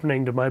 what's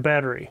happening to my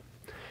battery?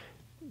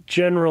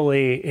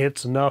 Generally,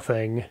 it's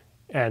nothing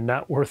and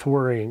not worth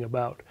worrying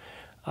about.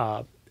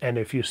 And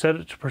if you set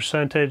it to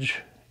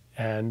percentage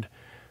and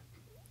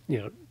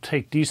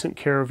take decent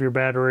care of your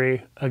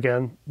battery,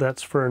 again,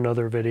 that's for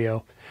another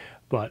video.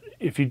 But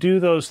if you do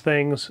those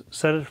things,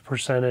 set it to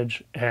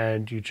percentage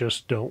and you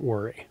just don't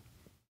worry.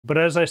 But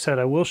as I said,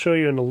 I will show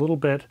you in a little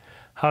bit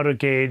how to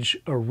gauge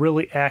a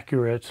really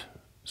accurate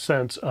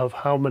sense of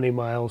how many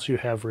miles you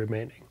have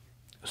remaining.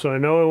 So I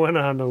know I went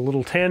on a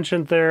little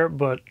tangent there,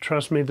 but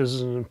trust me, this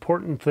is an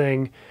important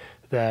thing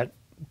that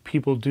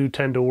people do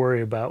tend to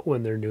worry about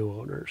when they're new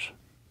owners.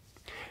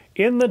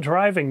 In the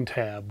driving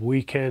tab,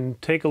 we can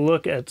take a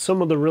look at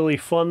some of the really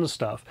fun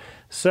stuff,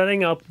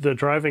 setting up the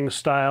driving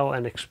style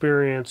and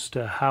experience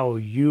to how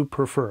you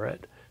prefer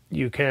it.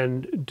 You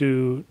can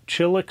do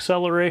chill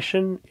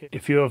acceleration.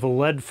 If you have a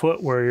lead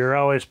foot where you're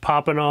always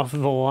popping off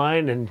the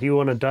line and you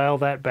want to dial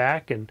that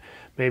back and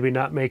maybe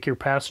not make your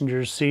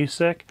passengers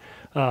seasick,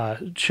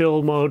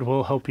 chill mode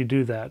will help you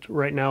do that.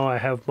 Right now I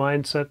have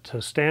mine set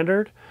to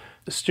standard.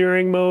 The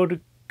steering mode,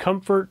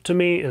 comfort to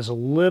me is a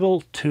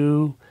little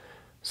too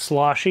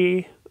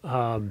sloshy.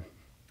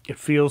 It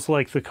feels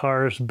like the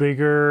car is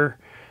bigger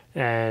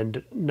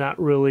and not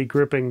really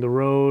gripping the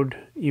road,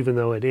 even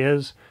though it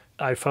is.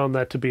 I found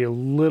that to be a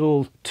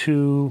little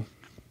too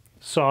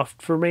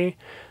soft for me.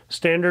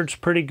 Standard's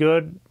pretty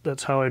good.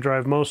 That's how I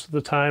drive most of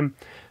the time.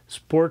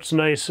 Sport's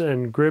nice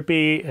and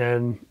grippy,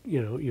 and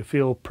you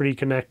feel pretty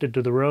connected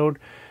to the road.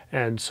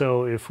 And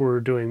so if we're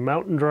doing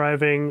mountain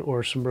driving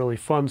or some really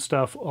fun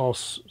stuff, I'll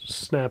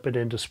snap it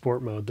into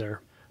sport mode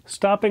there.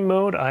 Stopping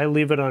mode, I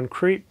leave it on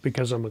creep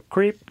because I'm a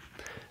creep.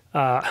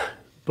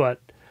 But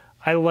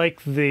I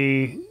like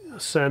the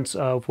sense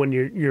of when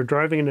you're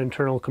driving an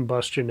internal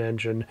combustion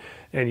engine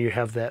and you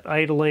have that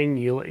idling,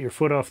 you let your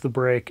foot off the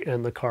brake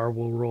and the car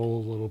will roll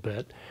a little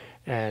bit.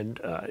 And,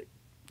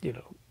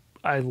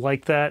 I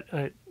like that.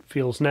 It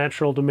feels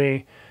natural to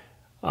me.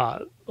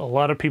 A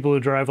lot of people who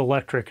drive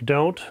electric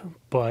don't,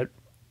 but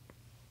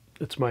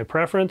it's my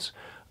preference.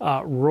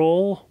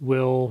 Roll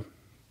will,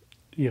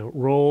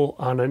 roll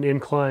on an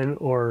incline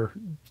or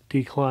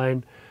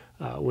decline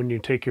when you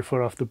take your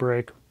foot off the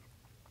brake.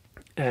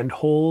 And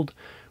hold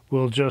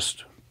will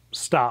just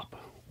stop.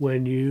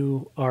 When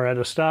you are at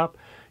a stop,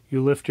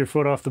 you lift your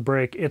foot off the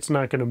brake. It's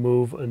not going to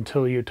move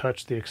until you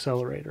touch the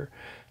accelerator.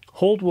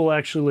 Hold will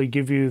actually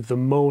give you the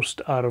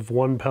most out of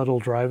one pedal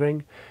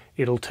driving.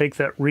 It'll take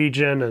that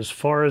regen as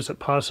far as it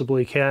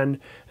possibly can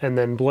and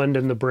then blend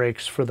in the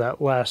brakes for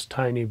that last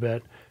tiny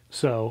bit.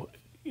 So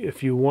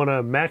if you want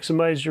to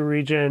maximize your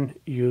regen,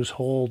 use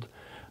hold,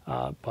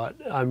 but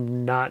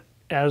I'm not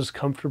as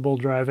comfortable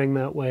driving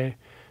that way.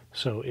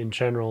 So in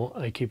general,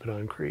 I keep it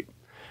on creep.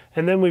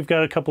 And then we've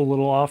got a couple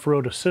little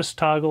off-road assist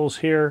toggles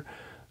here.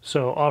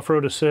 So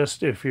off-road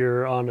assist, if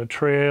you're on a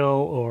trail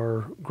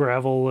or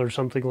gravel or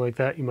something like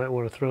that, you might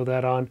want to throw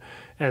that on.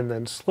 And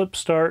then slip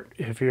start,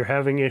 if you're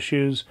having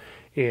issues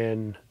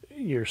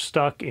you're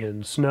stuck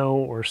in snow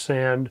or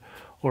sand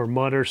or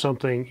mud or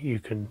something, you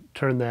can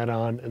turn that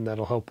on and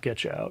that'll help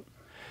get you out.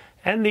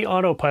 And the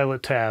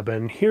autopilot tab,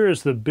 and here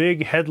is the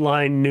big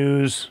headline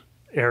news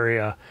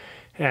area.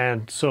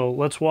 And so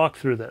let's walk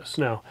through this.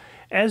 Now,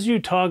 as you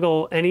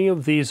toggle any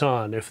of these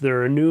on, if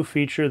they're a new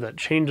feature that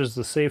changes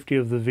the safety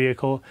of the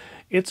vehicle,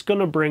 it's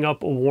going to bring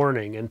up a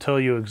warning and tell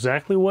you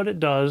exactly what it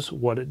does,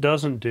 what it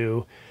doesn't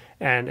do,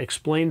 and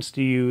explains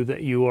to you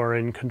that you are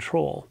in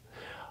control.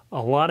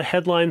 A lot of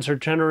headlines are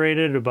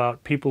generated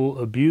about people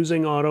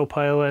abusing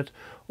autopilot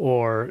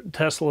or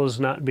Tesla's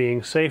not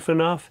being safe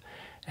enough,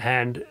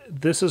 and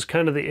this is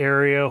kind of the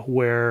area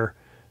where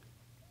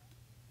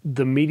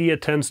the media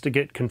tends to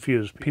get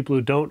confused. People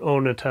who don't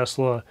own a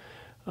Tesla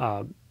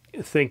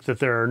think that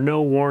there are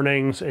no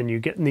warnings, and you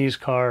get in these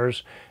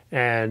cars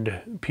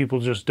and people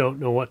just don't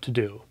know what to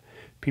do.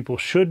 People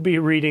should be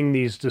reading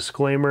these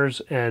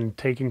disclaimers and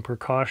taking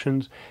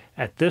precautions.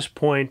 At this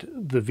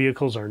point, the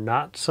vehicles are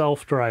not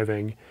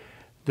self-driving.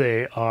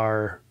 They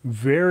are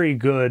very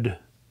good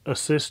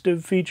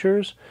assistive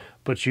features,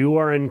 but you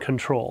are in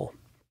control.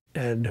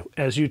 And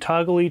as you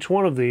toggle each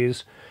one of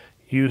these,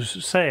 you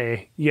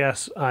say,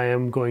 yes, I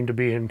am going to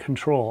be in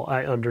control.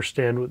 I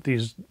understand what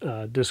these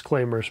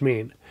disclaimers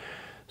mean.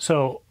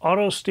 So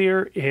auto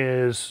steer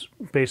is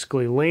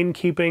basically lane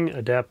keeping,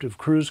 adaptive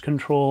cruise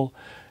control,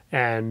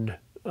 and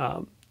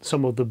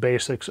some of the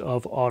basics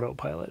of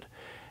autopilot.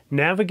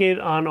 Navigate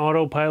on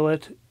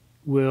autopilot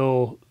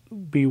will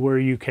be where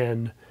you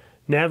can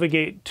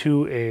navigate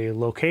to a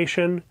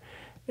location,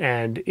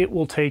 and it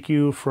will take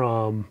you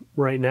from,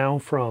 right now,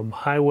 from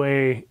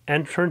highway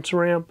entrance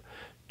ramp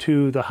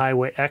to the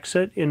highway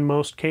exit in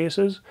most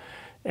cases,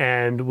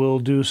 and we'll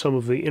do some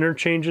of the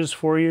interchanges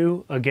for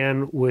you,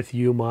 again with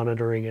you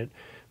monitoring it,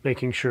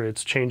 making sure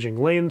it's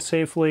changing lanes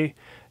safely,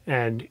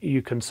 and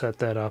you can set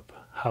that up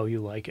how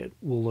you like it.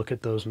 We'll look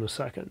at those in a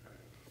second.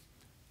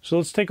 So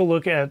let's take a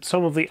look at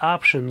some of the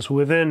options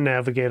within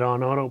Navigate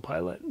on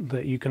Autopilot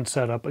that you can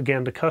set up,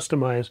 again, to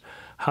customize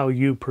how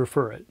you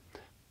prefer it.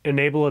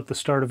 Enable at the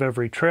start of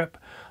every trip.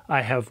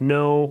 I have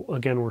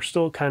again, we're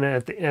still kind of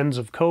at the ends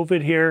of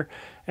COVID here,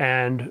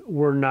 and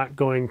we're not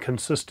going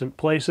consistent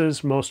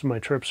places. Most of my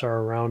trips are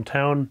around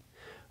town.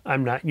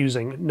 I'm not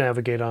using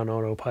Navigate on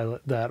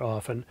Autopilot that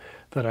often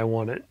that I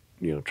want it,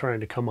 trying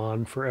to come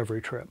on for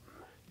every trip.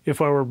 If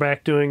I were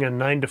back doing a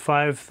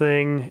 9-to-5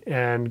 thing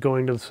and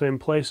going to the same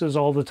places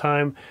all the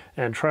time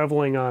and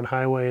traveling on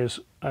highways,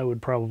 I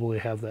would probably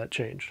have that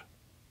changed.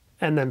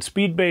 And then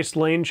speed-based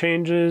lane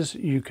changes,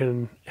 you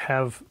can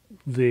have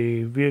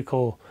the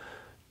vehicle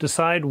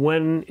decide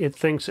when it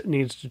thinks it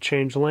needs to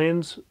change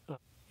lanes.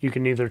 You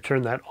can either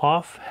turn that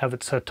off, have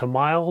it set to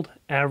mild,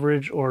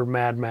 average, or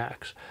Mad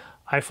Max.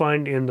 I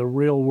find in the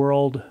real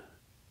world,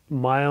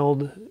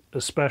 mild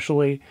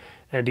especially,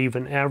 and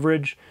even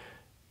average,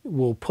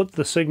 will put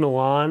the signal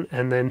on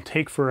and then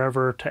take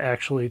forever to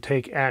actually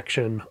take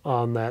action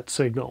on that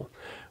signal.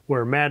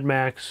 Where Mad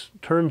Max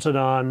turns it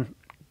on,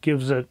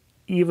 gives it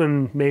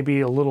even maybe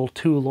a little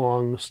too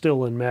long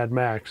still in Mad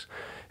Max,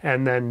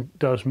 and then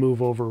does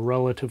move over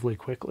relatively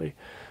quickly.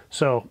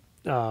 So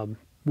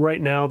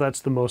right now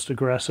that's the most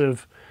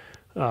aggressive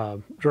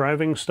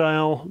driving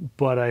style,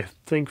 but I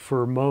think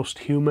for most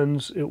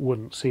humans it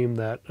wouldn't seem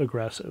that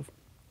aggressive.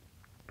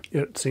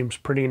 It seems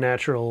pretty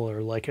natural,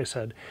 or like I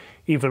said,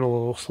 even a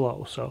little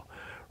slow. So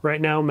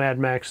right now Mad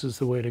Max is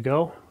the way to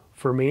go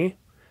for me.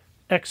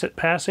 Exit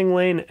passing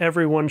lane,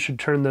 everyone should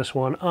turn this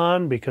one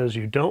on because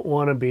you don't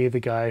want to be the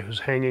guy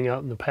who's hanging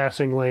out in the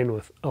passing lane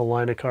with a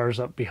line of cars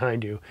up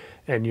behind you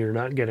and you're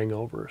not getting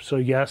over. So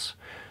yes,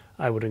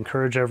 I would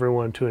encourage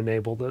everyone to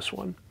enable this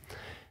one.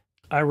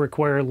 I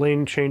require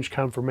lane change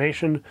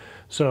confirmation,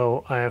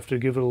 so I have to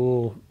give it a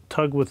little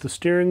tug with the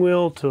steering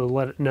wheel to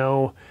let it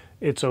know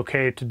it's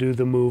okay to do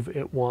the move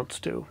it wants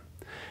to.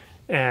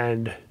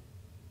 And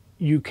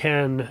you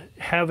can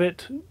have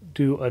it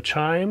do a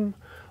chime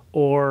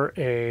or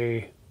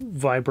a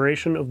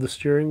vibration of the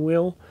steering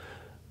wheel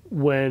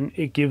when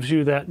it gives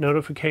you that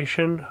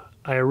notification.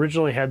 I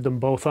originally had them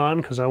both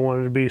on because I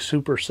wanted to be a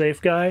super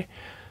safe guy,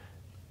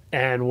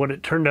 and what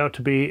it turned out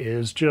to be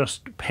is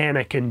just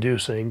panic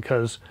inducing,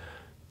 because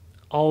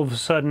all of a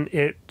sudden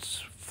it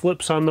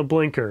flips on the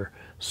blinker,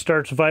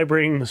 starts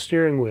vibrating the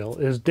steering wheel,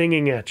 is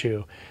dinging at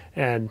you,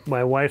 and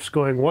my wife's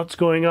going, "What's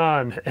going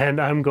on?" And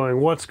I'm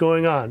going, "What's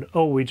going on?"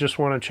 "Oh, we just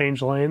want to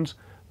change lanes."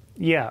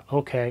 "Yeah,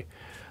 okay."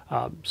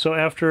 So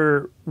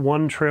after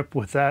one trip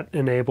with that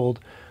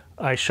enabled,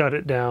 I shut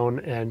it down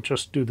and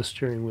just do the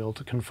steering wheel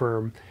to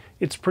confirm.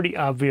 It's pretty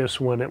obvious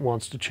when it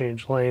wants to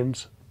change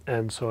lanes,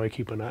 and so I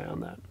keep an eye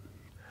on that.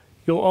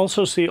 You'll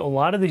also see a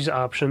lot of these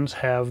options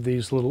have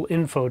these little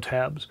info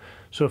tabs.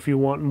 So if you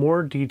want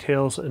more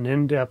details, an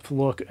in-depth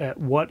look at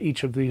what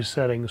each of these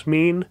settings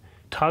mean,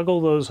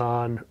 toggle those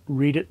on,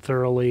 read it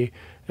thoroughly,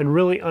 and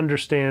really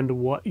understand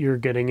what you're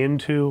getting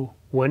into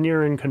when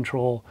you're in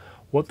control,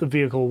 what the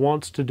vehicle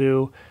wants to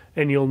do,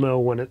 and you'll know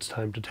when it's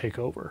time to take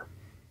over.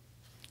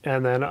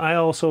 And then I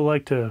also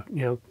like to,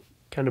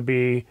 kind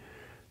of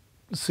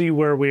see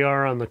where we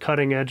are on the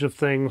cutting edge of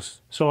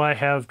things. So I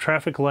have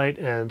traffic light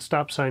and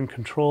stop sign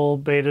control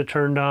beta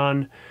turned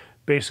on.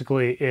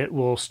 Basically, it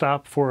will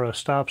stop for a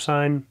stop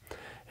sign,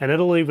 and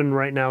it'll even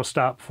right now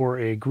stop for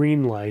a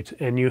green light,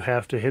 and you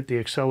have to hit the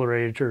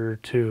accelerator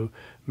to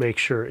make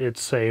sure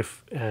it's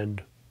safe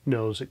and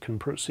knows it can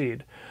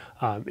proceed.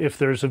 If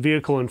there's a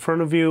vehicle in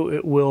front of you,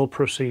 it will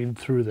proceed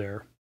through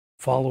there,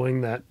 following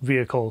that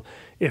vehicle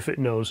if it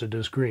knows it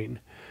is green.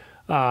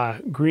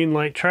 Green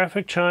light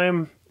traffic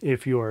chime,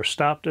 if you are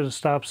stopped at a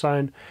stop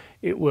sign,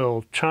 it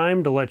will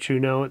chime to let you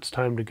know it's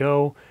time to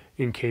go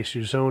in case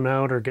you zone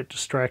out or get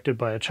distracted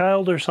by a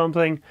child or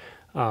something.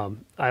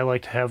 I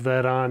like to have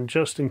that on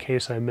just in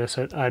case I miss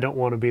it. I don't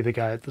want to be the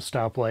guy at the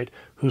stoplight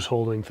who's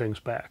holding things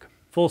back.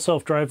 Full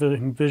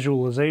self-driving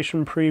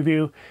visualization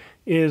preview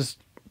is,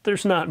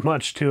 there's not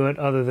much to it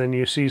other than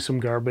you see some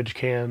garbage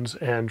cans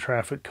and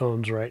traffic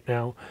cones right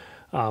now.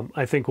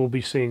 I think we'll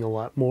be seeing a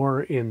lot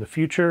more in the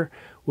future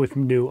with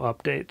new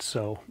updates,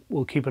 so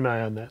we'll keep an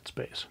eye on that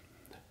space.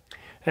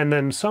 And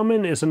then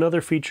Summon is another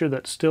feature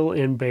that's still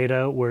in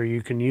beta where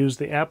you can use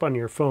the app on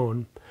your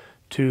phone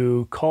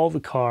to call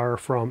the car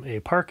from a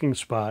parking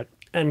spot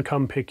and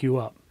come pick you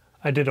up.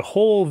 I did a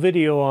whole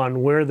video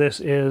on where this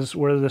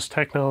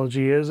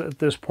technology is at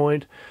this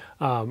point.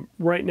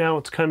 Right now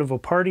it's kind of a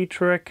party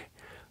trick,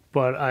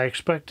 but I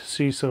expect to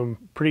see some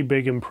pretty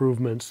big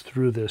improvements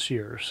through this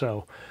year.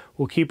 So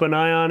we'll keep an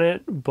eye on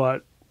it,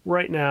 but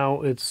right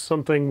now it's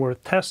something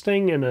worth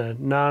testing in a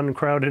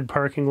non-crowded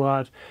parking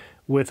lot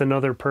with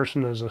another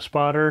person as a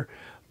spotter,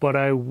 but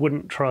I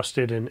wouldn't trust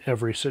it in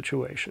every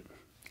situation.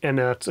 And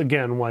that's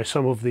again why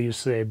some of these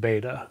say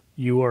beta.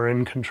 You are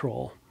in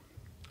control.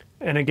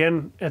 And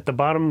again, at the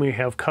bottom we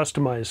have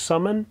Customize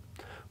Summon,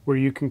 where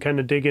you can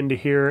kind of dig into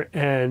here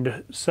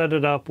and set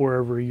it up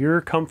wherever you're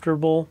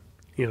comfortable,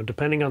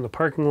 depending on the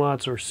parking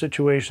lots or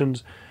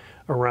situations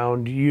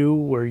around you,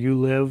 where you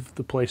live,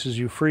 the places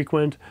you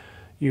frequent.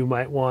 You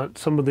might want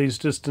some of these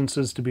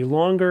distances to be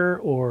longer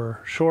or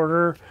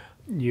shorter.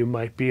 You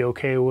might be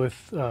okay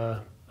with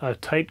a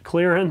tight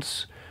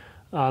clearance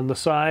on the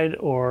side,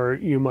 or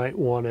you might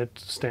want it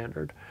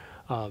standard.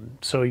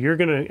 So you're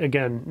going to,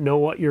 again, know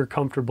what you're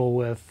comfortable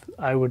with.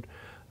 I would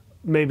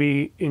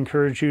maybe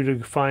encourage you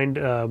to find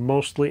a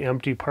mostly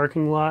empty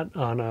parking lot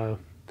on a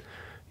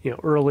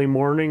early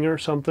morning or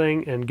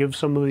something and give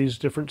some of these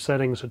different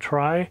settings a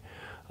try.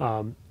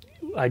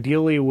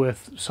 Ideally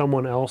with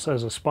someone else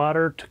as a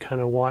spotter to kind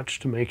of watch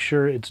to make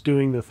sure it's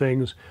doing the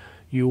things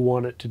you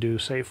want it to do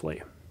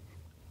safely.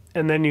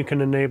 And then you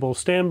can enable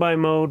standby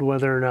mode,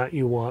 whether or not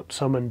you want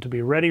someone to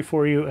be ready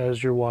for you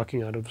as you're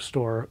walking out of a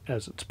store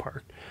as it's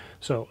parked.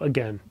 So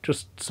again,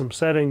 just some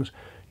settings.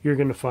 You're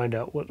going to find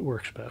out what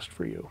works best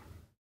for you.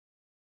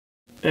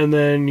 And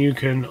then you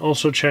can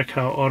also check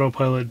how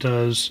autopilot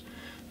does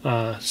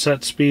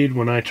set speed.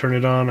 When I turn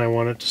it on, I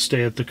want it to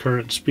stay at the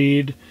current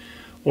speed.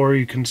 Or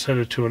you can set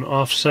it to an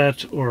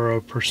offset or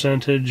a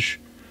percentage,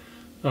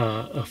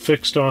 a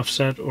fixed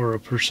offset or a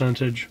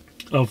percentage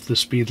of the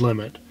speed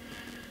limit.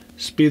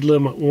 Speed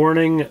limit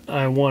warning,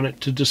 I want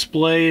it to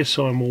display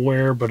so I'm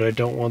aware, but I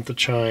don't want the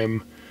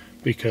chime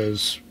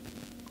because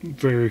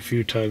very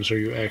few times are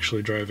you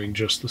actually driving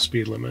just the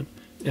speed limit.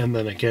 And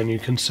then again, you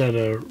can set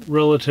a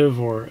relative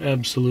or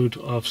absolute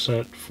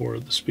offset for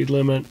the speed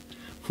limit.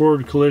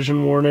 Forward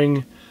collision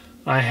warning,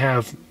 I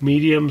have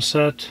medium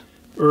set.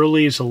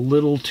 Early is a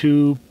little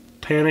too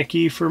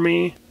panicky for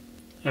me.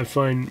 I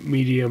find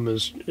medium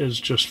is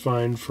just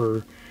fine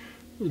for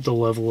the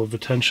level of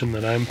attention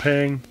that I'm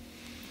paying.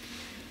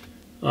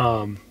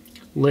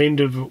 Lane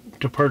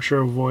departure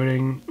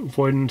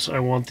avoidance, I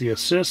want the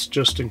assist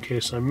just in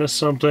case I miss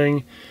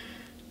something.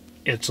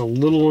 It's a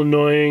little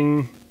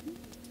annoying.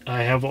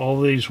 I have all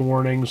these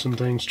warnings and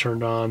things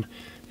turned on.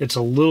 It's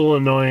a little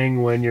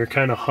annoying when you're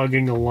kind of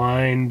hugging a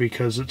line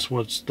because it's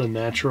what's the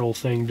natural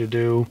thing to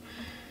do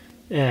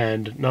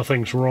and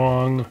nothing's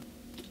wrong,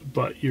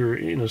 but you're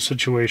in a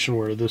situation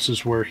where this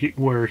is where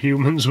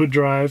humans would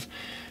drive,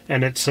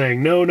 and it's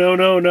saying no, no,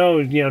 no,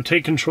 no,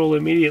 take control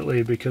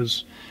immediately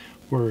because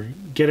we're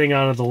getting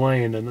out of the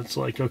lane, and it's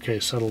like, okay,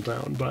 settle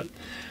down. But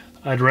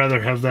I'd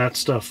rather have that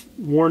stuff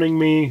warning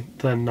me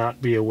than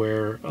not be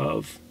aware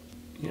of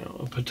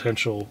a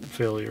potential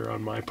failure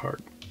on my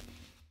part.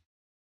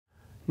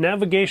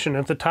 Navigation.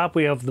 At the top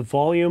we have the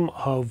volume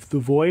of the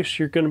voice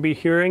you're going to be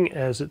hearing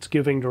as it's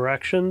giving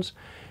directions.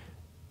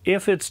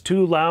 If it's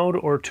too loud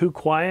or too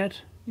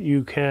quiet,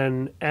 you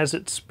can, as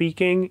it's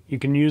speaking, you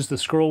can use the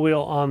scroll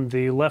wheel on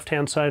the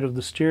left-hand side of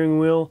the steering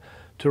wheel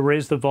to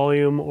raise the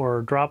volume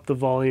or drop the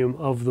volume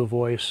of the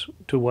voice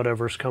to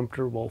whatever's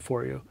comfortable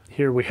for you.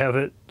 Here we have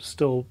it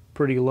still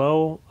pretty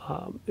low.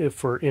 If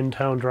for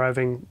in-town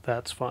driving,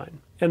 that's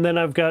fine. And then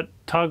I've got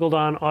toggled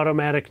on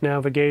automatic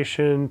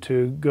navigation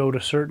to go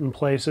to certain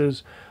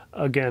places.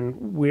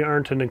 Again, we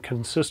aren't in a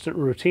consistent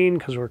routine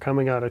because we're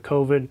coming out of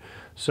COVID,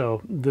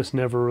 so this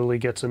never really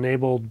gets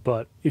enabled,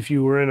 but if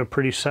you were in a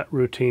pretty set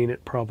routine,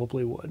 it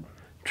probably would.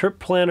 Trip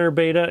Planner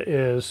Beta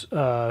is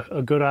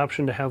a good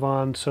option to have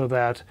on so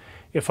that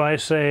if I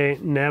say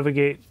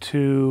navigate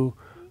to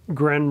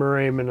Grand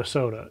Marais,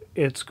 Minnesota,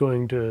 it's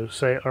going to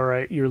say, all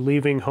right, you're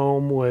leaving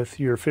home with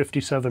your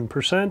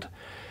 57%,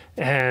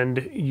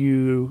 and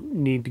you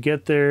need to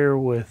get there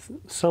with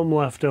some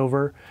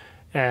leftover.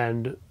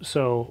 And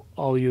so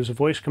I'll use a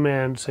voice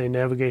command, say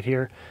navigate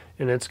here,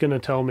 and it's going to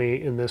tell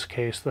me in this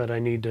case that I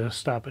need to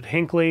stop at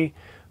Hinckley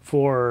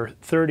for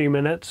 30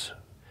 minutes.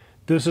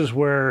 This is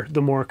where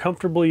the more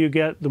comfortable you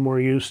get, the more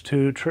used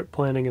to trip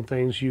planning and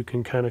things, you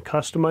can kind of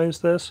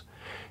customize this.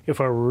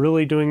 If I were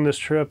really doing this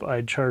trip,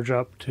 I'd charge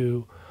up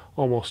to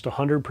almost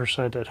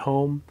 100% at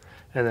home,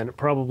 and then it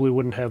probably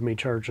wouldn't have me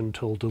charge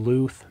until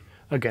Duluth.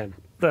 Again,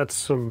 that's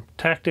some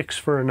tactics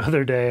for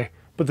another day.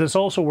 But this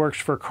also works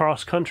for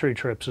cross-country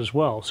trips as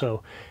well.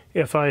 So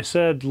if I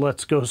said,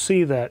 let's go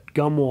see that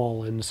gum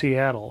wall in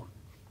Seattle,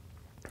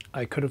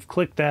 I could have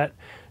clicked that,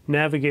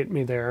 navigate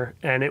me there,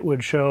 and it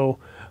would show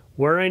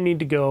where I need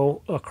to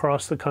go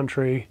across the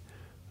country,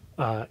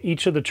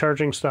 each of the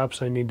charging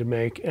stops I need to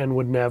make, and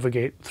would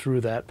navigate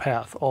through that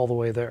path all the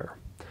way there.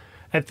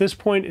 At this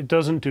point, it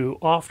doesn't do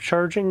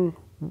off-charging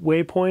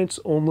waypoints,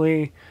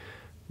 only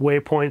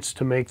waypoints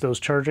to make those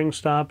charging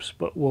stops,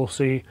 but we'll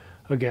see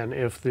again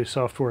if the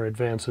software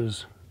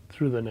advances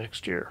through the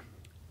next year.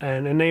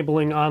 And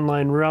enabling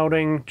online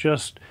routing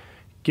just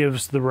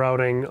gives the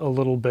routing a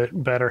little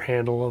bit better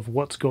handle of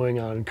what's going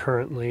on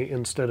currently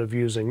instead of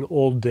using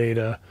old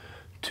data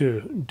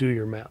to do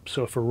your map.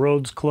 So if a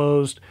road's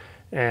closed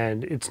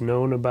and it's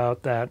known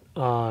about that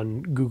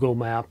on Google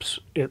Maps,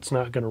 it's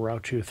not going to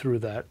route you through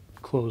that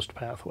closed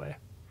pathway.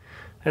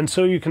 And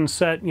so you can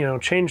set,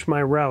 change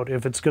my route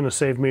if it's going to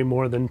save me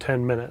more than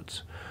 10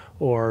 minutes.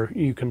 Or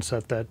you can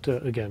set that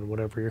to, again,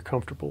 whatever you're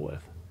comfortable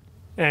with.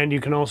 And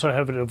you can also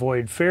have it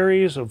avoid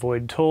ferries,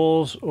 avoid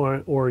tolls,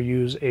 or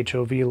use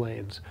HOV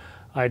lanes.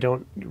 I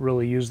don't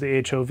really use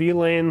the HOV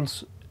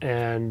lanes,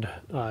 and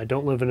I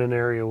don't live in an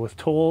area with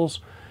tolls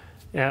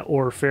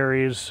or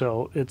ferries,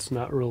 so it's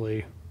not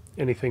really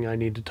anything I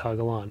need to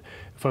toggle on.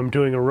 If I'm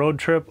doing a road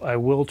trip, I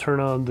will turn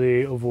on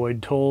the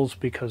avoid tolls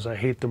because I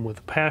hate them with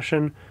a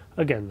passion.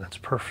 Again, that's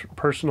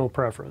personal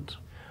preference.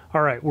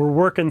 All right, we're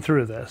working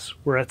through this.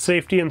 We're at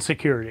safety and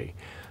security.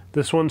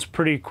 This one's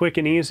pretty quick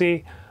and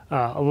easy.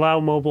 Allow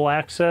mobile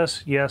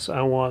access. Yes,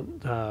 I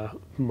want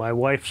my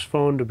wife's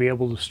phone to be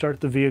able to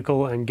start the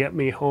vehicle and get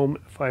me home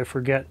if I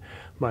forget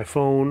my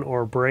phone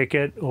or break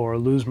it or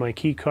lose my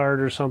key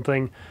card or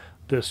something.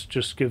 This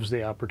just gives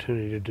the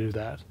opportunity to do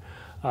that.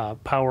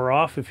 Power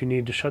off if you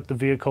need to shut the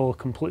vehicle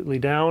completely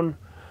down.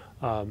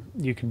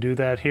 You can do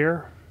that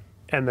here.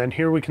 And then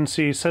here we can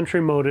see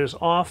Sentry mode is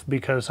off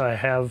because I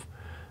have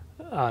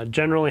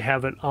generally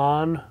have it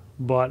on,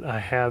 but I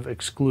have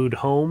exclude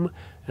home,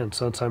 and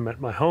since I'm at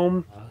my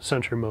home,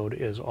 Sentry mode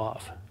is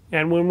off.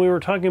 And when we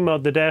were talking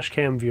about the dash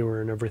cam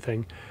viewer and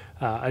everything,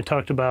 I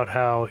talked about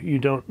how you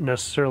don't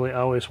necessarily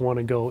always want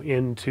to go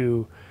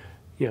into,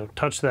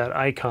 touch that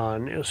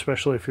icon,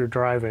 especially if you're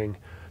driving,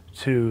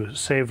 to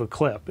save a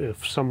clip.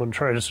 If someone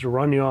tries to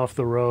run you off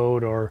the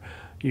road or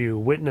you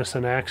witness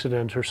an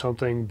accident or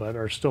something but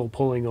are still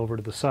pulling over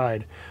to the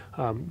side,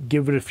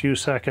 give it a few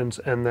seconds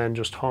and then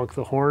just honk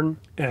the horn,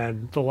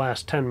 and the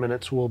last 10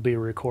 minutes will be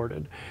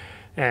recorded.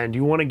 And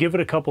you want to give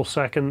it a couple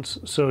seconds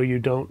so you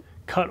don't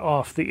cut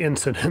off the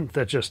incident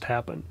that just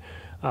happened.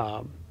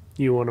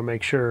 You want to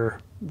make sure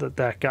that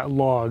that got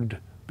logged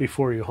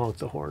before you honk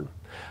the horn.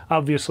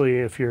 Obviously,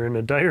 if you're in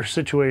a dire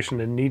situation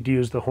and need to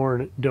use the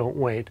horn, don't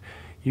wait,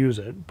 use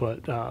it,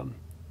 but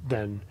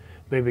then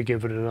maybe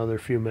give it another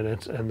few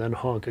minutes and then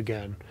honk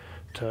again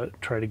to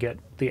try to get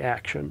the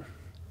action.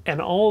 And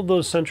all of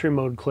those Sentry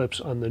mode clips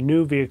on the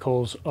new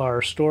vehicles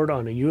are stored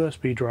on a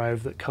USB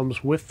drive that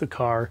comes with the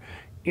car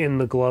in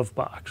the glove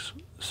box.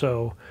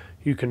 So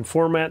you can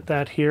format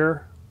that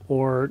here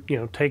or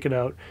take it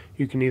out.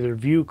 You can either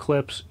view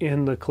clips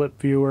in the clip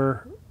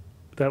viewer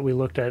that we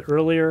looked at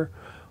earlier,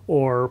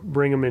 or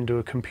bring them into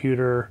a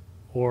computer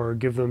or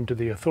give them to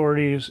the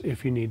authorities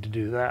if you need to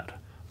do that.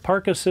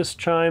 Park assist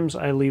chimes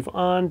I leave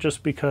on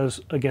just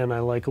because, again, I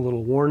like a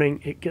little warning.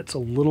 It gets a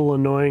little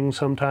annoying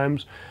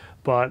sometimes,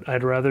 but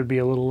I'd rather be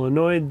a little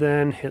annoyed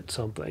than hit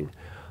something.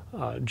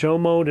 Joe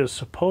mode is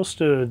supposed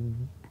to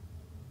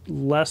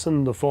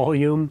lessen the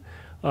volume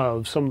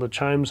of some of the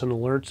chimes and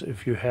alerts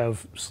if you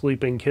have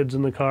sleeping kids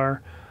in the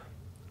car.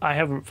 I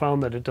haven't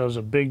found that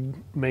it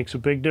makes a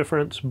big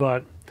difference,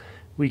 but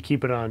we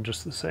keep it on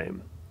just the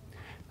same.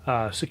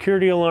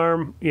 Security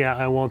alarm, yeah,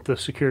 I want the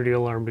security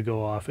alarm to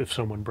go off if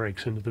someone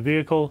breaks into the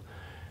vehicle.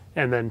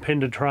 And then pin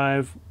to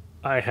drive,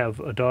 I have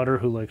a daughter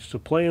who likes to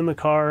play in the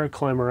car,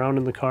 climb around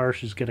in the car.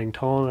 She's getting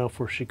tall enough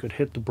where she could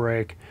hit the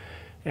brake.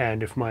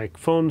 And if my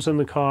phone's in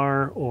the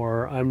car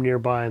or I'm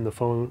nearby and the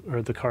phone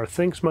or the car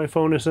thinks my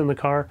phone is in the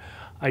car,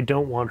 I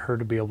don't want her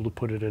to be able to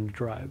put it into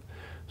drive.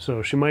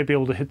 So she might be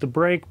able to hit the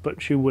brake,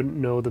 but she wouldn't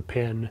know the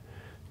pin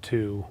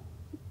to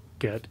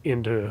get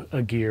into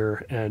a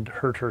gear and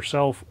hurt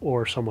herself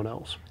or someone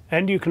else.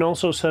 And you can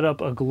also set up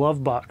a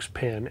glove box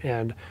pin,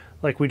 and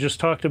like we just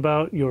talked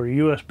about, your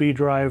USB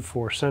drive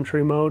for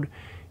Sentry mode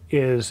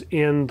is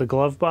in the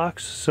glove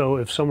box, so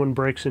if someone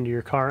breaks into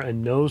your car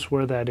and knows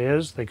where that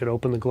is, they could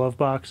open the glove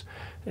box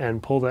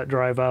and pull that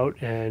drive out,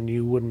 and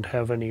you wouldn't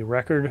have any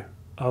record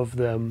of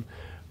them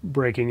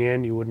breaking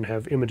in. You wouldn't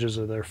have images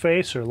of their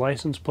face or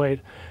license plate.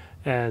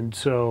 And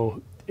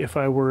so if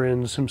I were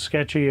in some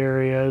sketchy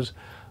areas,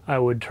 I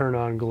would turn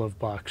on glove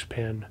box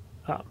pin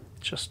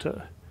just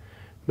to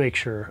make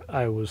sure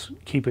I was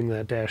keeping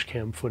that dash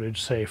cam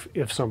footage safe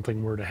if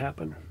something were to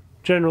happen.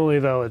 Generally,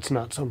 though, it's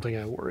not something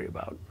I worry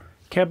about.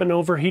 Cabin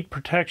overheat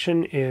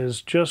protection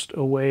is just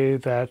a way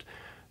that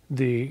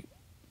the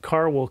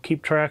car will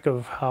keep track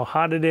of how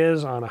hot it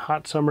is on a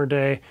hot summer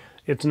day.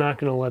 It's not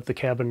going to let the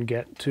cabin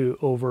get to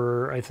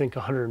over, I think,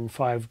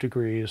 105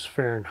 degrees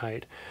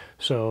Fahrenheit.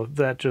 So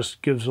that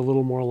just gives a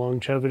little more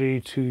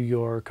longevity to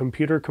your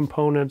computer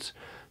components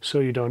so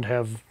you don't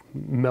have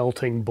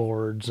melting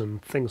boards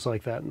and things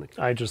like that.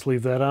 I just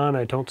leave that on.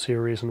 I don't see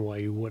a reason why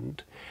you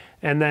wouldn't.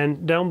 And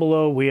then down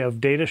below we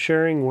have data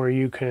sharing, where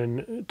you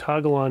can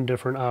toggle on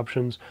different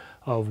options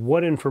of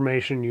what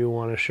information you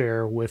want to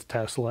share with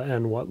Tesla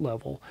and what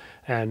level.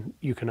 And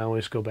you can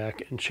always go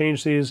back and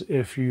change these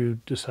if you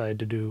decide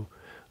to do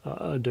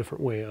a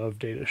different way of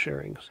data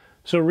sharing.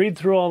 So read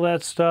through all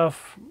that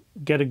stuff,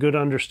 get a good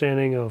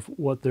understanding of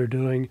what they're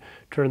doing,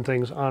 turn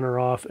things on or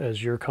off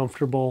as you're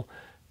comfortable.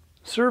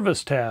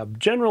 Service tab.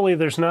 Generally,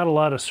 there's not a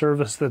lot of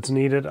service that's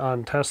needed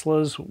on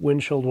Teslas.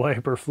 Windshield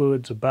wiper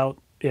fluid's about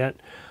it,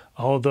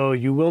 although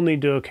you will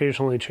need to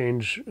occasionally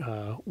change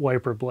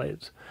wiper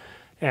blades.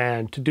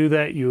 And to do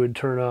that, you would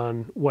turn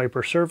on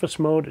wiper service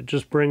mode. It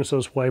just brings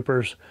those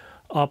wipers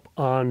up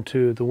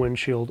onto the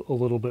windshield a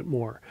little bit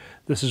more.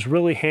 This is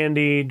really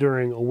handy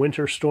during a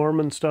winter storm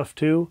and stuff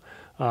too,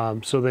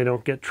 so they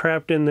don't get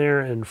trapped in there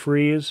and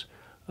freeze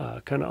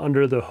kind of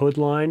under the hood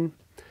line.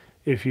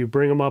 If you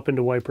bring them up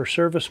into wiper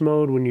service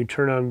mode, when you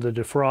turn on the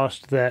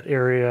defrost, that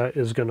area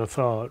is going to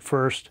thaw out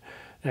first,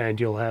 and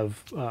you'll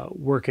have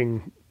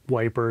working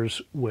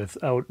wipers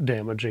without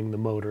damaging the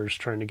motors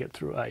trying to get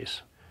through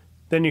ice.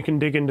 Then you can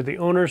dig into the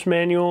owner's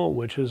manual,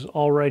 which is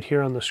all right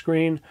here on the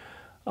screen.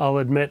 I'll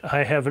admit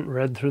I haven't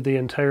read through the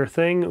entire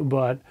thing,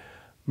 but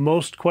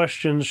most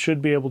questions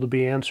should be able to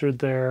be answered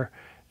there.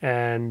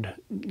 And,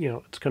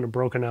 it's kind of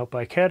broken out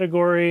by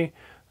category,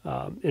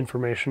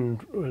 information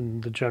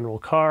in the general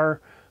car,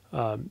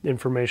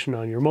 information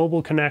on your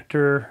mobile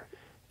connector,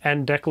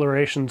 and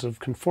declarations of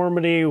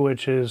conformity,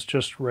 which is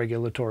just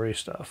regulatory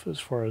stuff as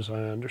far as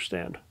I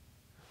understand.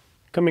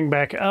 Coming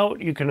back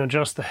out, you can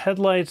adjust the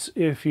headlights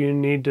if you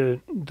need to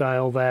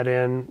dial that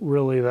in.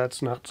 Really,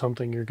 that's not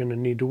something you're going to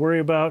need to worry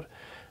about.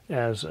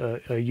 As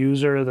a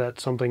user,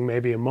 that's something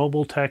maybe a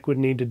mobile tech would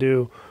need to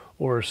do,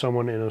 or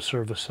someone in a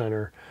service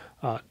center.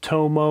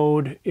 Tow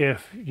mode,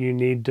 if you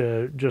need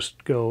to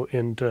just go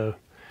into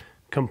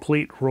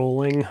complete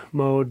rolling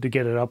mode to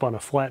get it up on a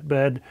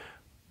flatbed,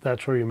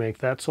 that's where you make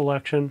that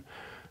selection.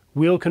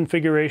 Wheel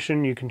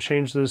configuration, you can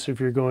change this if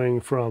you're going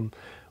from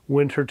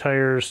winter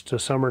tires to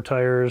summer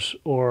tires,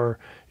 or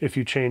if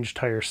you change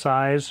tire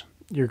size,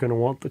 you're going to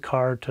want the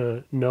car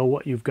to know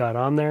what you've got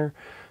on there.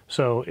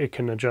 So it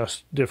can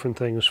adjust different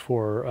things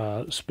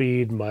for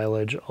speed,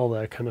 mileage, all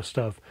that kind of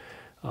stuff.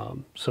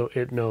 So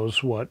it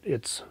knows what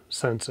it's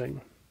sensing.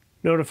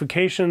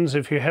 Notifications,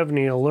 if you have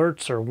any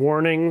alerts or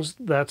warnings,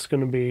 that's going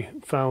to be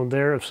found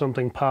there. If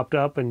something popped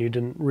up and you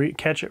didn't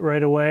catch it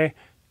right away,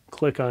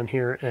 click on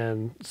here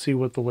and see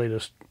what the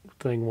latest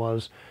thing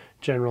was.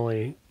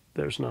 Generally,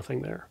 there's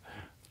nothing there.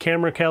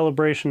 Camera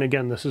calibration,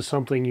 again, this is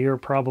something you're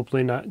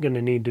probably not going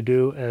to need to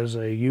do as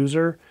a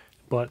user,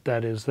 but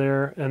that is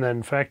there. And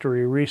then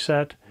factory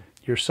reset,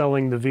 you're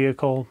selling the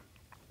vehicle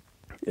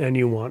and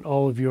you want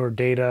all of your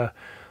data,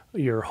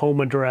 your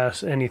home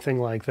address, anything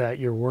like that,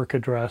 your work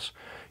address,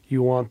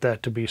 you want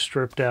that to be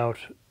stripped out,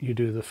 you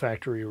do the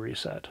factory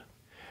reset.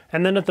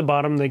 And then at the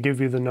bottom, they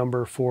give you the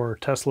number for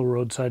Tesla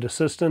roadside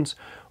assistance,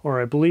 or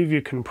I believe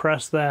you can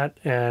press that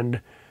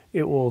and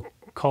it will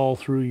call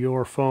through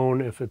your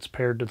phone if it's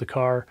paired to the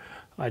car.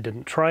 I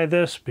didn't try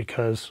this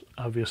because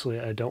obviously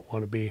I don't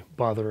want to be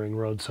bothering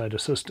roadside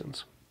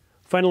assistance.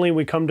 Finally,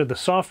 we come to the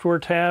software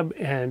tab,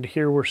 and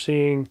here we're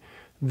seeing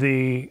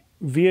the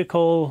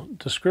vehicle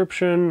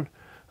description,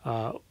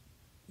 the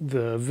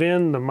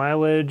VIN, the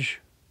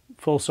mileage,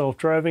 full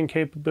self-driving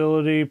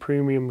capability,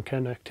 premium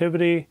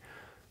connectivity,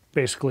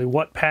 basically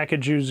what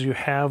packages you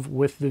have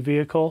with the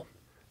vehicle,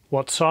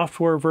 what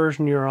software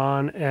version you're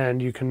on,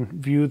 and you can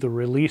view the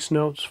release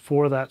notes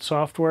for that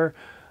software.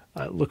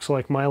 It looks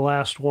like my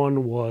last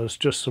one was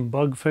just some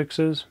bug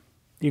fixes.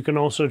 You can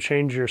also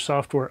change your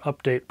software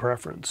update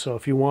preference. So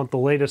if you want the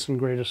latest and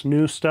greatest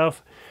new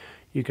stuff,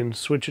 you can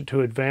switch it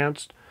to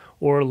advanced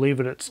or leave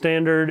it at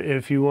standard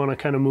if you want to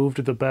kind of move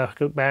to the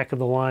back of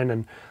the line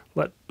and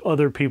let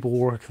other people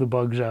work the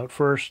bugs out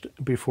first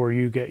before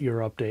you get your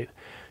update.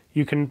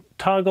 You can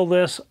toggle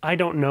this. I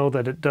don't know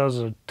that it does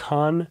a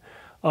ton,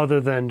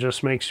 other than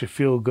just makes you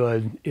feel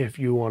good if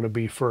you want to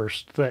be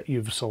first that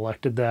you've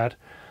selected that.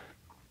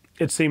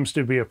 It seems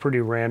to be a pretty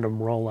random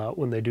rollout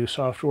when they do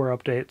software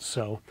updates,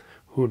 so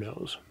who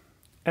knows.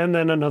 And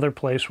then another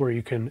place where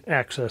you can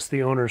access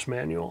the owner's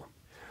manual.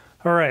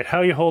 All right,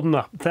 how you holding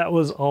up? That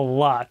was a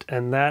lot,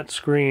 and that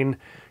screen,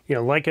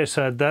 like I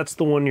said, that's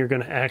the one you're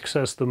going to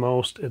access the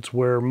most. It's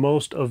where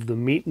most of the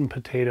meat and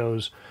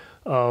potatoes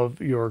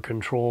of your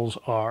controls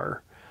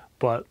are.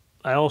 But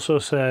I also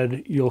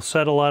said you'll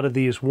set a lot of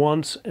these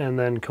once and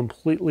then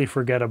completely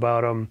forget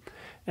about them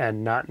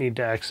and not need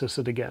to access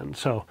it again.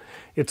 So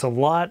it's a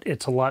lot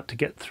to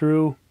get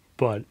through,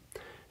 but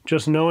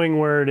just knowing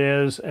where it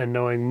is and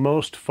knowing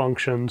most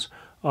functions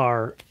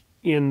are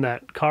in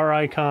that car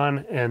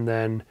icon and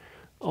then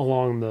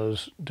along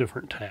those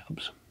different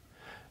tabs.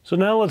 So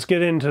now let's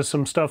get into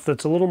some stuff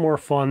that's a little more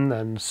fun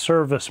than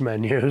service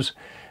menus,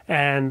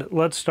 and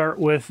let's start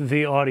with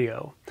the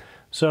audio.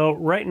 So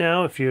right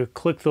now, if you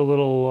click the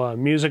little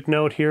music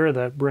note here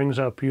that brings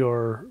up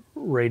your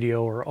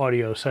radio or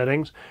audio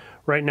settings,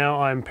 right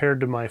now I'm paired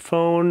to my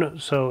phone,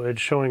 so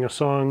it's showing a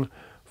song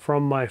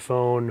from my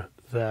phone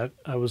that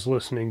I was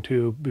listening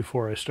to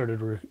before I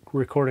started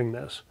recording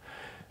this.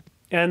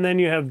 And then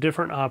you have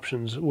different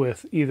options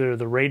with either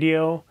the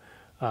radio,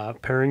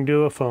 pairing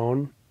to a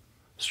phone,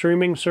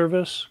 streaming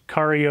service,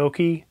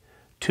 karaoke,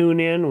 tune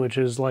in, which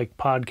is like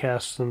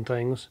podcasts and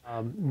things,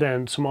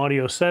 then some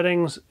audio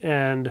settings,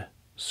 and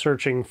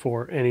searching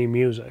for any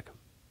music.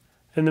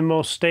 And then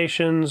most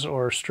stations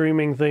or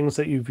streaming things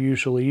that you've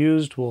usually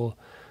used will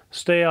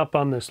stay up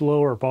on this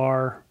lower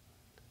bar,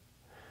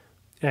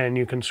 and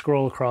you can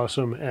scroll across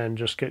them and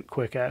just get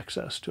quick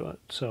access to it.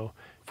 So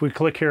if we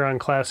click here on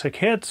classic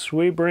hits,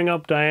 we bring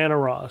up Diana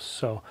Ross.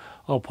 So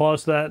I'll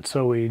pause that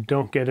so we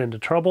don't get into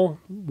trouble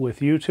with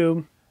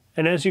YouTube.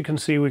 And as you can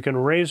see, we can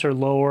raise or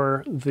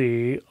lower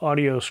the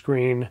audio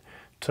screen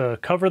to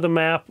cover the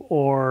map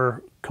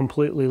or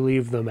completely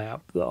leave the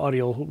map. The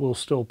audio will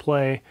still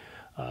play,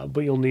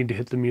 but you'll need to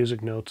hit the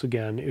music notes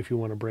again if you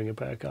want to bring it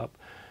back up.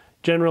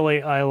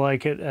 Generally, I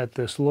like it at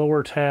this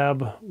lower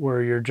tab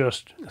where you're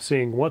just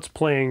seeing what's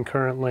playing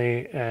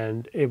currently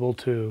and able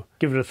to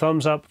give it a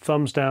thumbs up,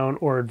 thumbs down,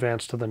 or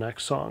advance to the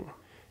next song.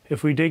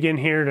 If we dig in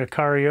here to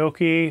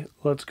karaoke,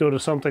 let's go to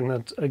something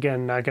that's,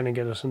 again, not going to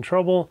get us in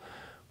trouble.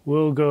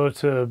 We'll go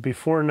to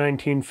Before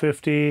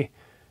 1950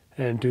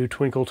 and do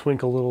Twinkle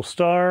Twinkle Little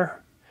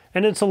Star.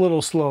 And it's a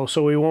little slow,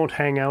 so we won't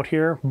hang out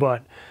here,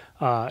 but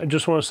I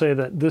just want to say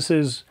that this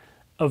is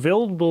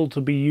available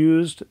to be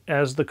used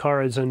as the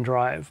car is in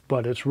drive,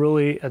 but it's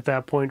really at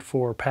that point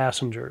for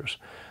passengers.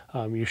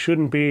 You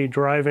shouldn't be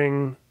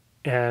driving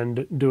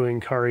and doing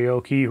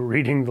karaoke,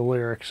 reading the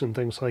lyrics and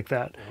things like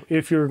that.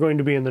 If you're going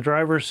to be in the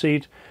driver's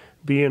seat,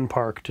 be in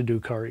park to do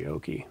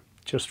karaoke,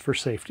 just for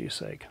safety's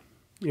sake.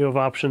 You have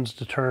options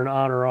to turn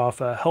on or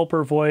off a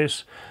helper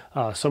voice.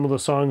 Some of the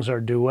songs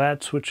are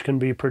duets, which can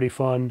be pretty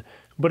fun,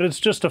 but it's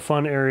just a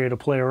fun area to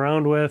play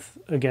around with,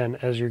 again,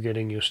 as you're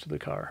getting used to the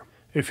car.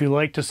 If you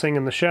like to sing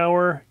in the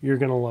shower, you're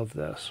going to love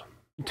this.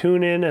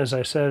 Tune in, as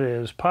I said,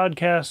 is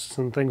podcasts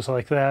and things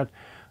like that,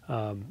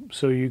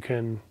 so you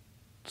can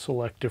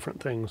select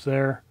different things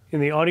there. In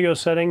the audio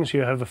settings,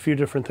 you have a few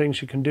different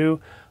things you can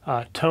do.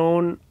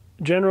 Tone,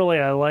 generally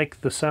I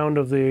like the sound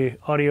of the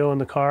audio in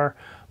the car,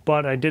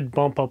 but I did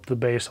bump up the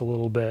bass a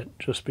little bit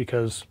just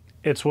because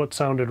it's what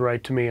sounded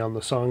right to me on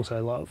the songs I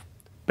love.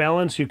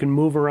 Balance, you can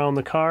move around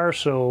the car,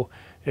 so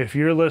if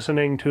you're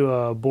listening to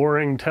a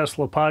boring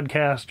Tesla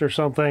podcast or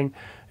something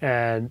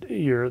and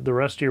the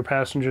rest of your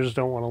passengers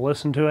don't want to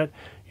listen to it,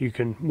 you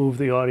can move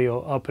the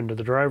audio up into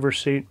the driver's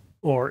seat.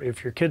 Or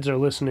if your kids are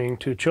listening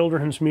to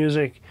children's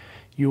music,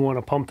 you want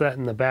to pump that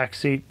in the back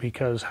seat,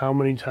 because how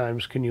many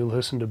times can you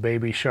listen to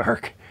Baby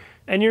Shark?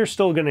 And you're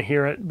still going to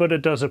hear it, but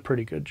it does a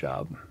pretty good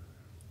job.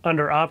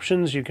 Under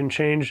options, you can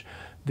change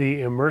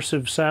the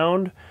immersive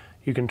sound.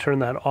 You can turn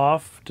that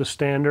off to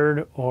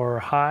standard or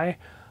high.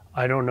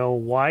 I don't know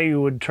why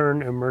you would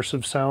turn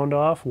immersive sound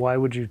off. Why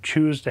would you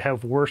choose to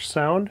have worse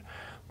sound?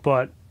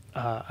 But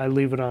I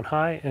leave it on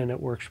high and it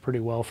works pretty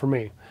well for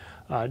me.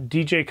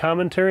 DJ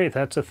commentary,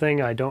 that's a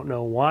thing. I don't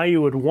know why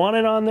you would want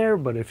it on there,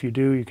 but if you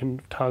do, you can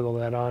toggle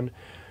that on.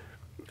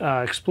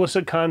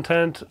 Explicit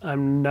content,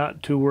 I'm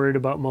not too worried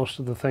about most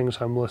of the things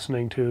I'm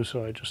listening to,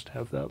 so I just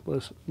have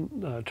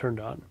that turned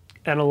on.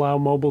 And allow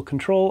mobile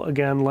control,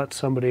 again, let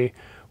somebody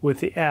with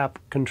the app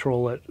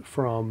control it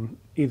from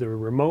either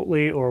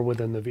remotely or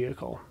within the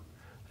vehicle.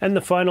 And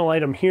the final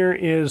item here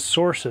is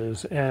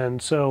sources,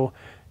 and so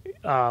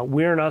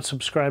we're not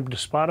subscribed to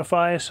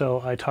Spotify,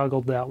 so I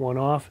toggled that one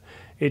off.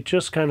 It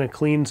just kind of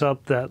cleans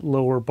up that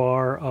lower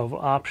bar of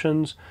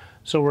options,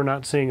 so we're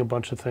not seeing a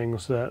bunch of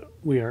things that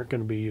we aren't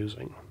going to be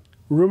using.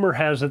 Rumor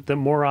has it that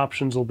more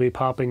options will be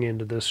popping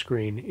into this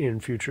screen in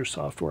future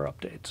software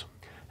updates.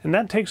 And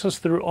that takes us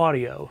through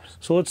audio.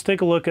 So let's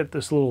take a look at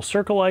this little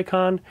circle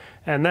icon,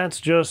 and that's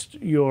just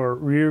your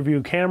rear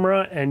view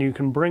camera, and you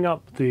can bring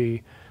up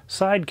the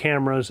side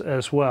cameras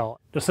as well.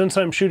 Now, since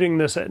I'm shooting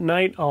this at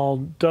night, I'll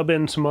dub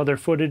in some other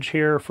footage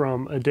here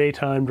from a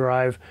daytime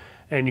drive,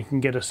 and you can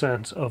get a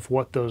sense of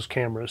what those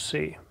cameras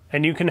see.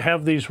 And you can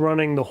have these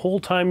running the whole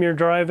time you're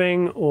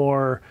driving,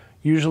 or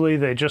usually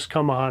they just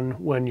come on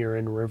when you're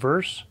in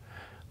reverse.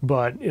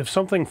 But if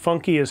something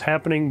funky is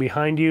happening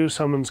behind you,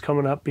 someone's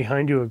coming up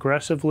behind you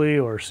aggressively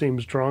or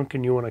seems drunk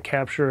and you want to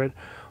capture it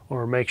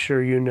or make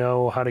sure you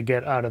know how to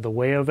get out of the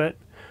way of it,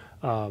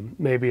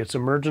 maybe it's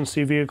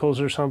emergency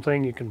vehicles or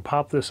something, you can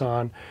pop this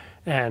on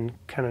and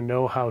kind of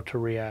know how to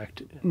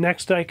react.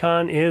 Next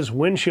icon is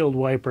windshield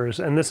wipers,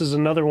 and this is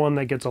another one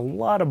that gets a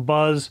lot of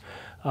buzz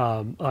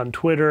on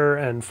Twitter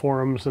and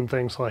forums and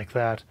things like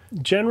that.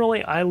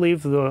 Generally, I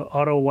leave the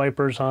auto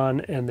wipers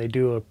on and they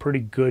do a pretty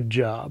good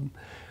job.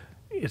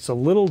 It's a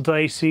little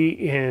dicey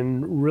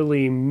in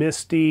really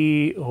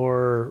misty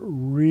or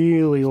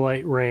really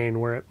light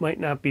rain where it might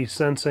not be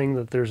sensing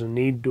that there's a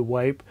need to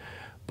wipe,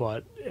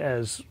 but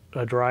as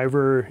a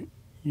driver,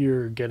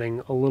 you're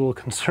getting a little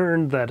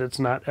concerned that it's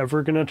not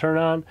ever going to turn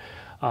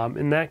on.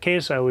 In that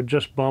case, I would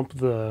just bump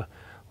the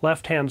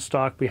left-hand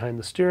stalk behind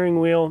the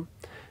steering wheel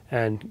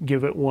and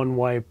give it one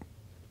wipe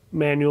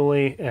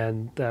manually,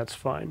 and that's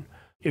fine.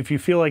 If you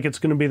feel like it's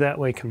going to be that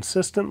way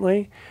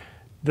consistently,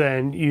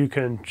 then you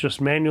can just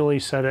manually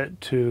set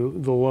it to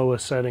the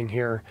lowest setting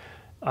here.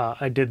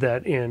 I did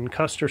that in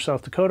Custer,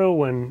 South Dakota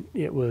when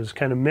it was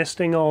kind of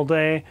misting all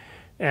day,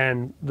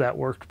 and that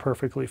worked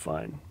perfectly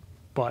fine.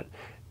 But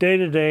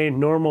day-to-day,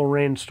 normal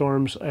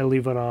rainstorms, I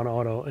leave it on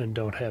auto and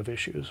don't have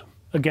issues.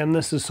 Again,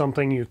 this is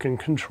something you can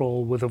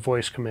control with a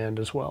voice command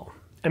as well.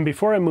 And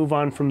before I move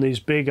on from these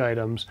big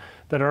items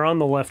that are on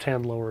the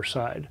left-hand lower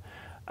side,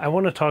 I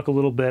want to talk a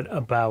little bit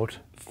about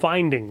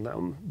finding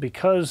them.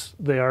 Because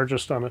they are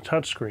just on a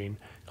touchscreen,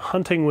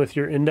 hunting with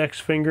your index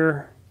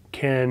finger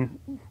can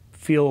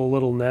feel a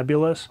little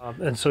nebulous.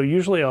 And so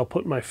usually I'll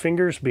put my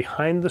fingers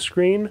behind the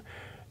screen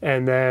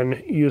and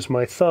then use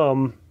my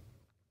thumb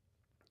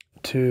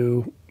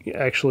to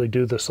actually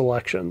do the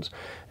selections.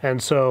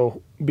 And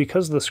so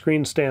because the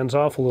screen stands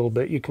off a little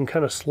bit, you can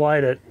kind of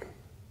slide it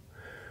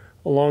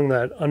along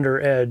that under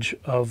edge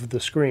of the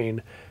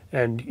screen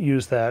and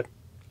use that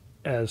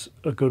as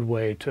a good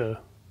way to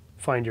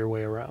find your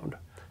way around.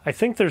 I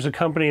think there's a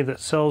company that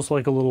sells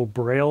like a little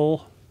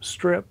braille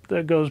strip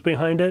that goes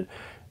behind it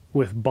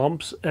with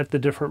bumps at the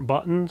different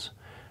buttons,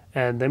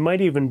 and they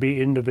might even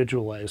be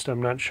individualized,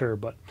 I'm not sure,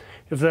 but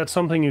if that's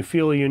something you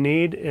feel you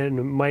need and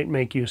it might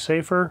make you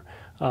safer,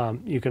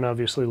 you can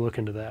obviously look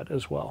into that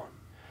as well.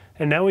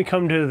 And now we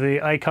come to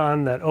the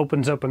icon that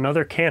opens up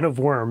another can of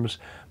worms,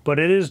 but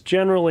it is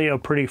generally a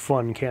pretty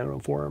fun can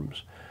of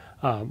worms.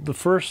 The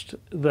first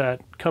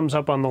that comes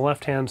up on the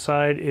left-hand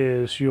side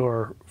is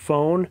your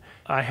phone.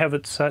 I have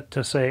it set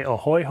to say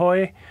ahoy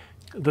hoy.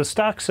 The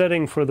stock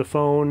setting for the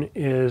phone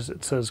is,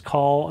 it says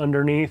call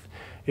underneath.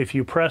 If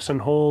you press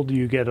and hold,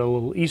 you get a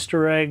little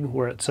Easter egg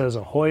where it says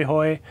ahoy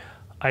hoy.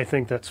 I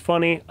think that's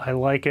funny. I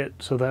like it,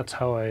 so that's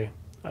how I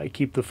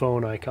keep the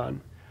phone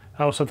icon.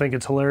 I also think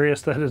it's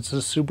hilarious that it's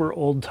a super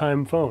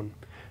old-time phone.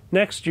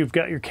 Next, you've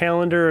got your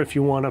calendar if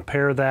you want to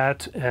pair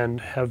that and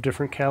have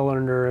different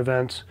calendar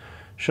events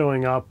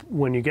showing up.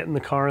 When you get in the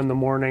car in the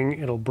morning,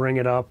 it'll bring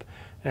it up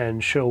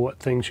and show what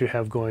things you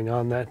have going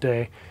on that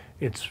day.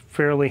 It's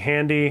fairly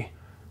handy.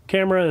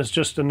 Camera is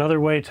just another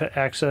way to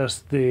access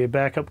the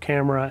backup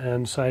camera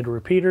and side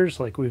repeaters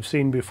like we've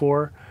seen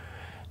before.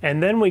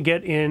 And then we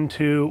get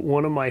into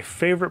one of my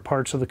favorite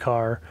parts of the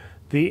car,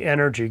 the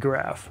energy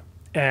graph.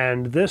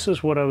 And this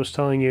is what I was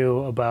telling you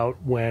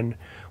about when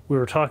we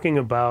were talking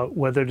about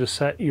whether to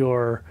set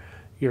your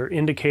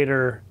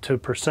indicator to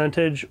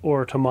percentage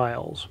or to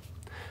miles.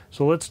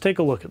 So let's take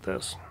a look at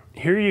this.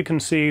 Here you can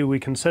see we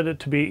can set it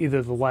to be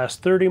either the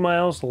last 30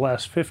 miles, the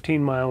last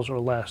 15 miles, or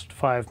last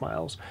 5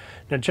 miles.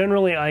 Now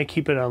generally I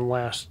keep it on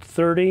last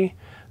 30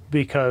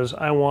 because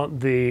I want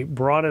the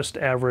broadest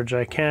average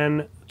I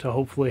can to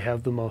hopefully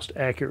have the most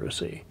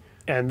accuracy.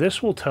 And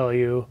this will tell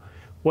you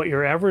what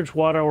your average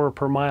watt hour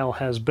per mile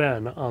has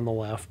been on the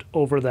left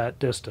over that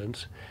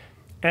distance,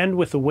 and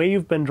with the way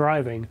you've been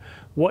driving,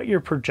 what your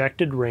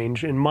projected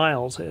range in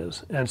miles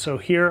is. And so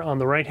here on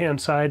the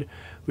right-hand side,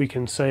 we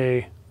can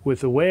say,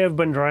 with the way I've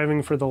been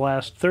driving for the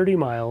last 30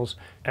 miles,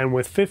 and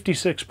with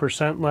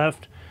 56%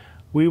 left,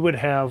 we would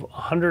have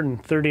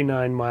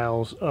 139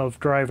 miles of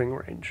driving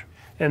range.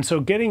 And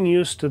so getting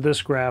used to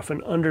this graph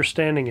and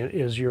understanding it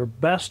is your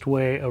best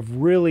way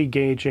of really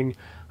gauging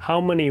how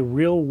many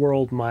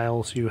real-world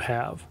miles you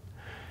have.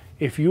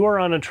 If you are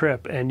on a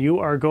trip and you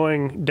are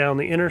going down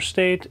the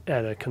interstate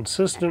at a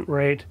consistent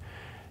rate,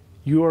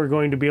 you are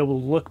going to be able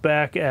to look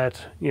back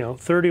at,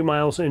 30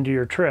 miles into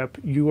your trip,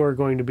 you are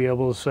going to be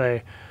able to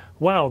say,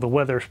 wow, the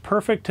weather's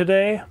perfect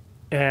today,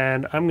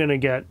 and I'm going to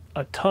get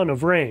a ton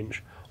of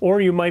range. Or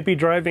you might be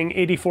driving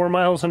 84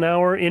 miles an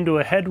hour into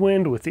a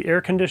headwind with the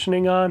air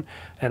conditioning on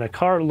and a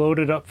car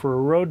loaded up for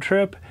a road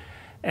trip,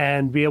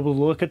 and be able to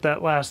look at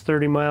that last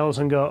 30 miles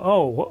and go,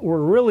 oh, what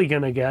we're really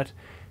going to get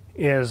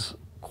is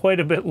quite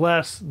a bit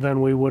less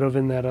than we would have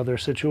in that other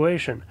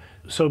situation.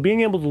 So being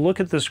able to look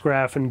at this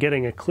graph and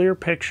getting a clear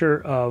picture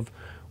of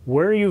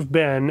where you've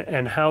been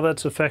and how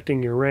that's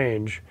affecting your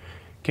range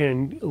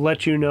can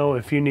let you know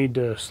if you need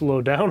to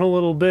slow down a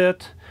little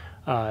bit,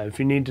 if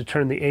you need to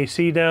turn the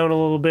AC down a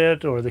little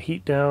bit or the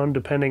heat down,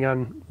 depending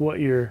on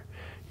what your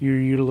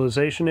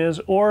utilization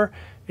is, or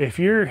if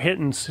you're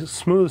hitting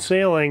smooth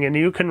sailing and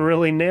you can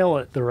really nail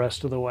it the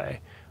rest of the way.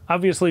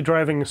 Obviously,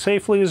 driving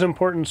safely is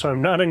important, so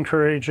I'm not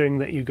encouraging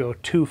that you go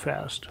too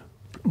fast.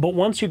 But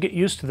once you get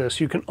used to this,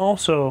 you can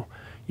also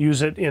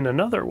use it in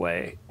another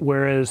way.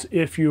 Whereas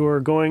if you're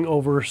going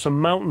over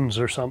some mountains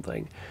or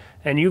something,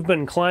 and you've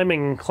been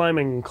climbing and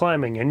climbing and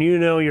climbing, and you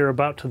know you're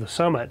about to the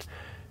summit,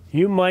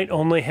 you might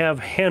only have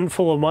a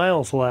handful of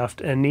miles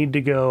left and need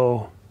to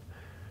go,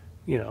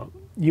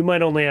 you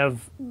might only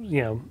have,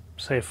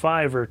 say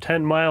 5 or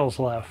 10 miles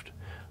left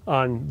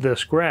on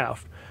this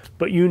graph.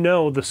 But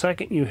the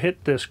second you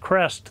hit this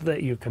crest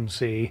that you can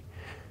see,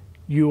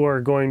 you are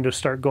going to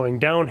start going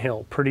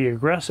downhill pretty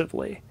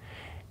aggressively.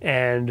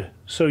 And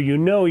so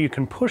you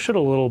can push it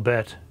a little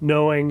bit,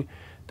 knowing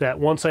that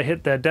once I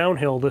hit that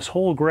downhill, this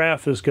whole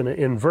graph is going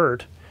to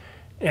invert,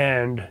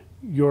 and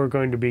you're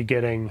going to be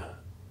getting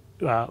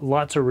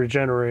lots of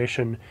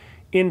regeneration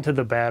into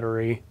the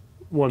battery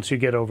once you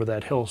get over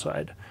that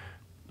hillside.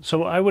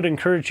 So I would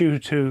encourage you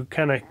to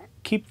kind of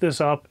keep this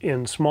up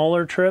in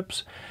smaller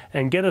trips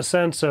and get a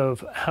sense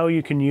of how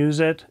you can use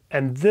it.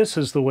 And this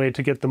is the way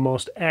to get the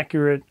most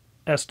accurate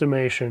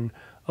estimation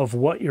of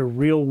what your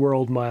real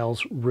world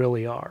miles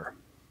really are.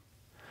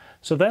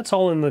 So that's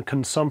all in the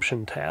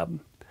consumption tab.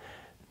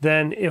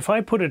 Then if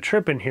I put a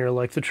trip in here,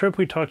 like the trip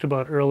we talked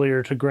about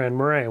earlier to Grand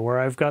Marais, where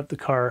I've got the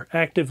car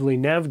actively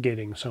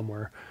navigating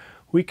somewhere,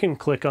 we can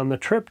click on the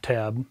trip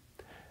tab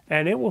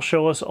and it will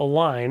show us a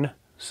line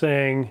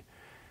saying,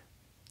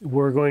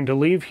 we're going to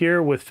leave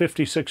here with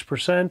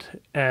 56%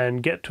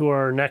 and get to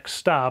our next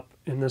stop,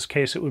 in this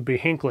case it would be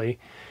Hinckley,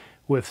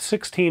 with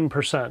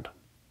 16%.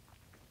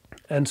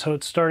 And so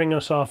it's starting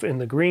us off in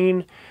the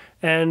green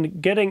and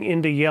getting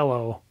into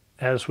yellow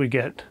as we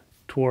get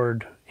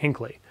toward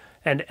Hinckley.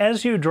 And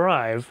as you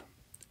drive,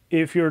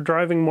 if you're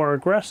driving more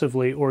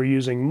aggressively or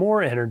using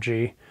more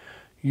energy,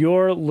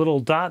 your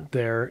little dot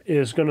there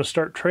is going to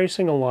start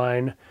tracing a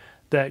line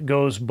that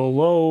goes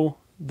below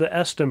the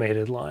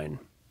estimated line.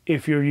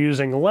 If you're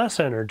using less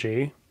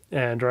energy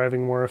and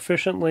driving more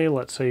efficiently,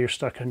 let's say you're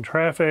stuck in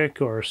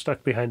traffic or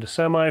stuck behind a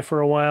semi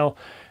for a while,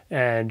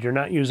 and you're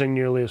not using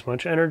nearly as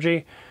much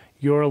energy,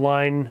 your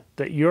line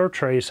that you're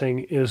tracing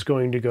is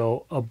going to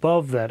go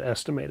above that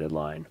estimated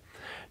line.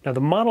 Now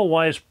the Model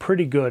Y is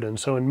pretty good, and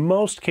so in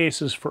most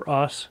cases for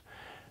us,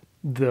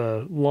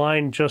 the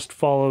line just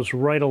follows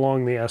right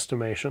along the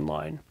estimation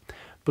line.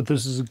 But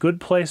this is a good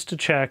place to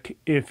check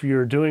if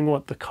you're doing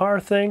what the car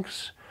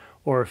thinks,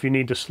 or if you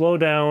need to slow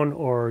down,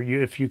 or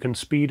if you can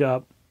speed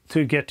up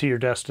to get to your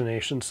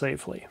destination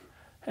safely.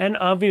 And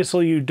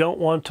obviously you don't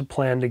want to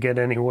plan to get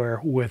anywhere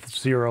with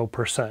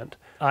 0%.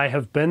 I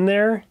have been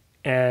there,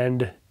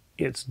 and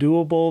it's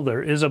doable.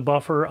 There is a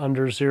buffer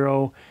under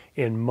 0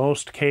 in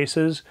most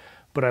cases,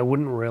 but I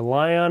wouldn't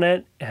rely on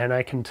it. And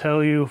I can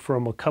tell you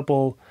from a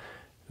couple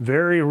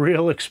very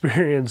real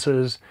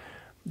experiences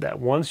that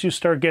once you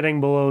start getting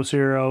below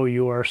 0,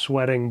 you are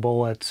sweating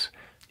bullets.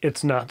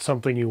 It's not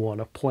something you want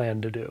to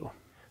plan to do.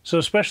 So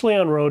especially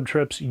on road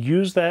trips,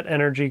 use that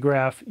energy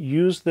graph,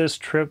 use this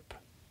trip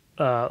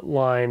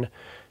line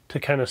to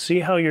kind of see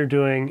how you're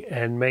doing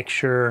and make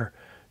sure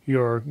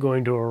you're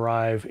going to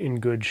arrive in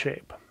good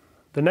shape.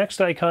 The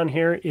next icon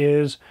here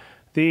is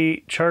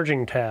the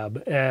charging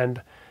tab,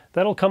 and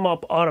that'll come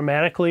up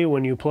automatically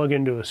when you plug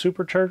into a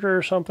supercharger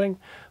or something,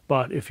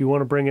 but if you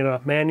want to bring it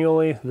up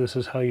manually, this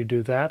is how you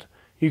do that.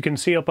 You can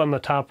see up on the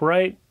top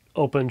right,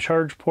 open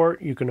charge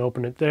port. You can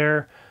open it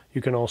there.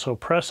 You can also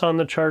press on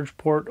the charge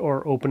port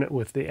or open it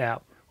with the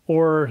app.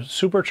 Or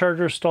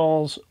supercharger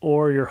stalls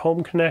or your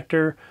home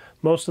connector,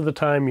 most of the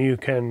time you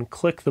can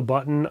click the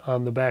button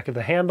on the back of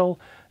the handle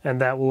and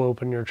that will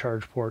open your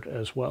charge port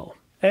as well.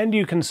 And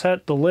you can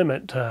set the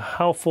limit to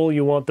how full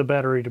you want the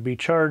battery to be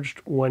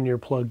charged when you're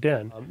plugged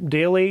in.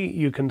 Daily,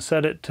 you can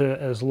set it to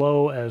as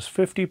low as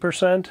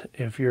 50%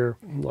 if you're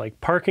like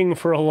parking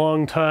for a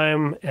long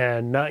time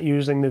and not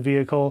using the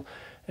vehicle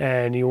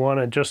and you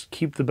want to just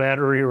keep the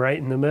battery right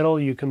in the middle,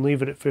 you can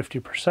leave it at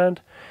 50%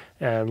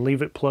 and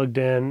leave it plugged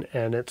in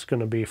and it's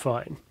going to be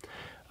fine.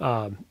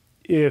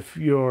 If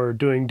you're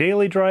doing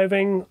daily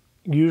driving,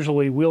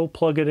 usually we'll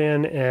plug it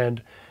in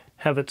and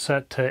have it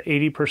set to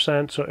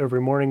 80%, so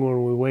every morning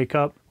when we wake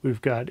up,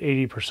 we've got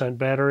 80%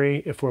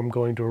 battery. If I'm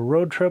going to a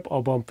road trip,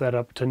 I'll bump that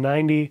up to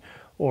 90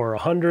 or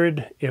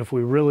 100 if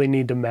we really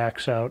need to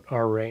max out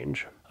our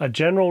range. A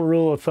general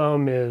rule of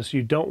thumb is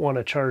you don't want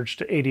to charge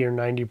to 80 or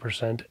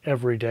 90%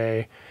 every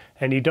day,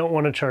 and you don't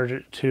want to charge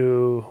it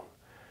to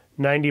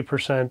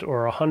 90%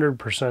 or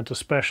 100%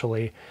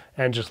 especially,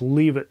 and just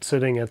leave it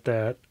sitting at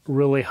that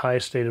really high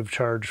state of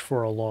charge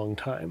for a long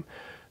time.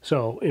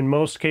 So in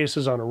most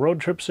cases on a road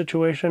trip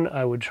situation,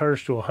 I would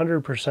charge to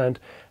 100%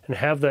 and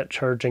have that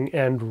charging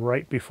end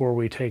right before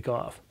we take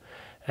off.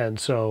 And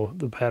so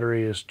the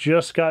battery has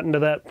just gotten to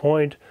that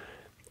point,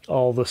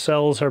 all the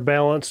cells are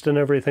balanced and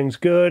everything's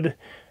good,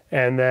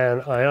 and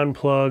then I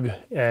unplug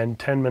and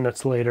 10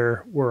 minutes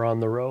later we're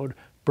on the road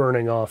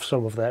burning off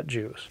some of that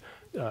juice.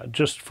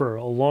 Just for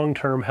a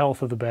long-term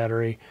health of the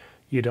battery,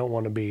 you don't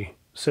want to be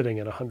sitting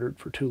at 100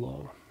 for too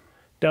long.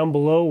 Down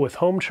below with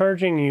home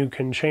charging, you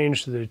can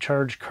change the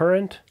charge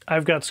current.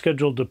 I've got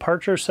scheduled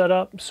departure set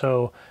up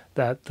so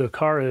that the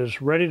car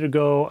is ready to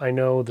go. I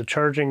know the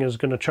charging is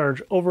going to charge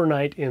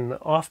overnight in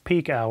the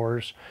off-peak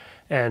hours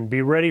and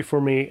be ready for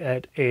me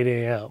at 8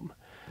 a.m.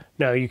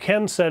 Now you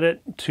can set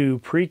it to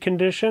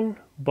precondition,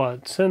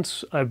 but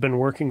since I've been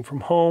working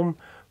from home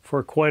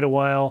for quite a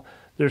while,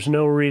 there's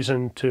no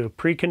reason to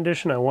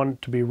precondition. I want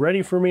it to be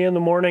ready for me in the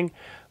morning,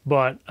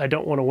 but I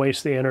don't want to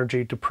waste the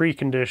energy to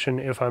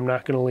precondition if I'm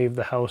not going to leave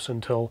the house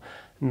until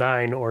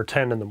 9 or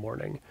 10 in the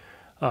morning.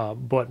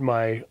 But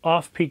my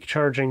off-peak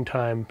charging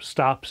time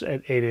stops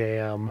at 8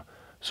 a.m.,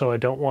 so I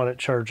don't want it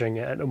charging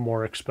at a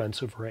more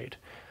expensive rate.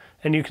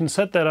 And you can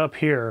set that up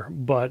here,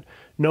 but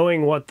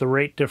knowing what the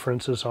rate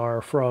differences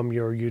are from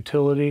your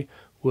utility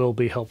will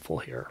be helpful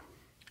here.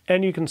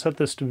 And you can set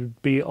this to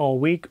be all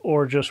week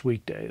or just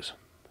weekdays.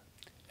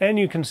 And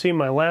you can see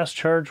my last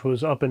charge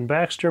was up in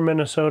Baxter,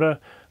 Minnesota,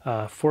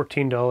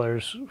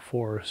 $14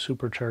 for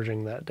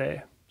supercharging that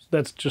day.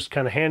 That's just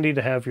kind of handy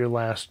to have your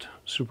last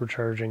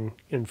supercharging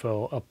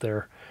info up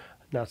there.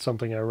 Not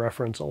something I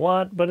reference a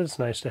lot, but it's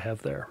nice to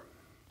have there.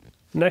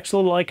 Next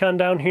little icon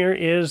down here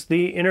is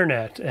the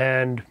internet,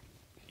 and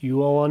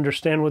you all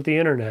understand what the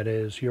internet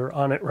is. You're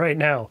on it right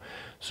now.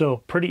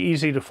 So pretty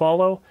easy to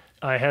follow.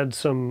 I had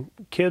some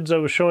kids I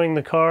was showing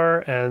the car,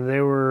 and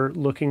they were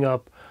looking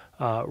up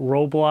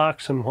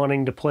Roblox and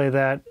wanting to play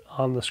that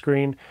on the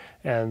screen,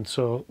 and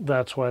so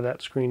that's why that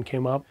screen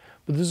came up.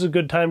 But this is a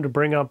good time to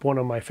bring up one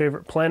of my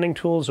favorite planning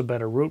tools, a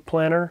Better Route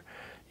Planner.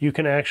 You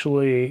can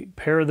actually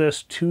pair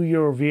this to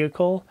your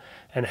vehicle,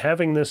 and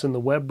having this in the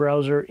web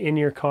browser in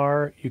your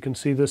car, you can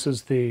see this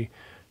is the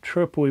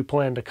trip we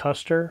plan to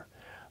Custer.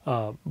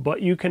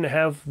 But you can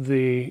have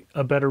a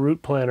Better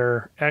Route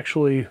Planner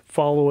actually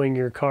following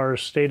your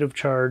car's state of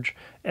charge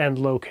and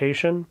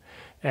location,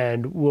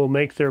 and will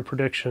make their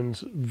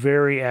predictions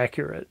very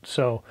accurate.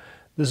 So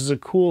this is a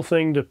cool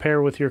thing to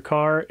pair with your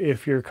car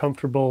if you're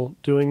comfortable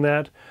doing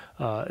that.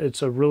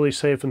 It's a really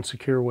safe and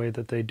secure way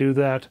that they do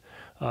that.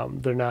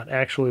 They're not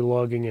actually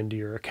logging into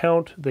your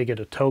account. They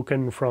get a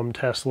token from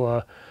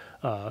Tesla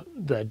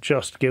that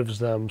just gives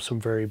them some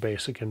very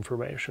basic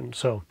information.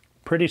 So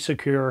pretty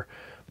secure,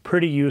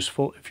 pretty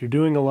useful. If you're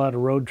doing a lot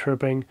of road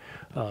tripping,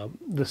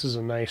 this is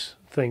a nice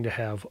thing to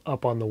have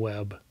up on the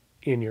web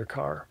in your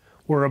car.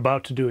 We're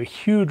about to do a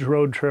huge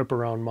road trip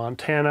around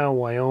Montana,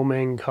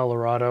 Wyoming,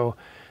 Colorado,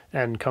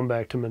 and come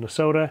back to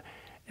Minnesota,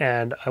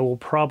 and I will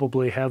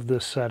probably have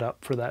this set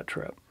up for that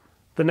trip.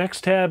 The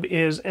next tab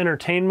is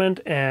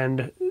entertainment,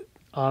 and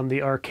on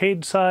the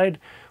arcade side,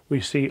 we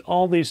see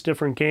all these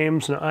different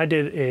games. Now, I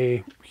did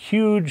a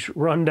huge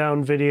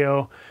rundown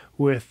video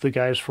with the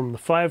guys from the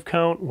 5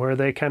 Count where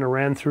they kind of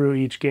ran through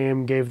each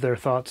game, gave their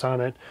thoughts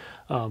on it.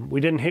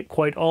 We didn't hit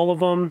quite all of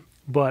them,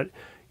 but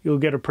you'll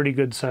get a pretty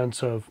good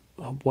sense of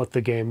what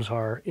the games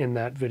are in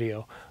that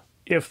video,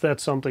 if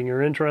that's something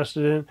you're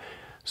interested in.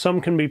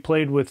 Some can be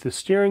played with the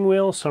steering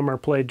wheel, some are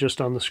played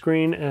just on the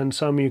screen, and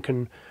some you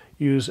can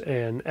use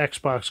an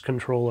Xbox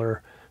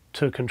controller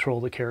to control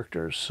the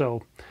characters.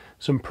 So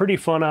some pretty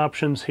fun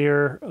options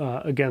here.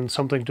 Again,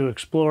 something to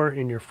explore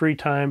in your free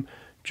time,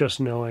 just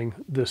knowing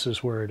this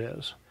is where it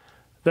is.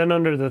 Then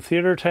under the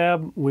theater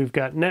tab, we've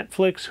got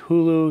Netflix,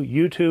 Hulu,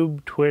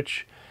 YouTube,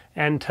 Twitch,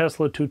 and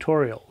Tesla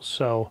tutorials.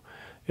 So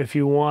if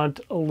you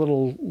want a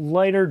little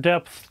lighter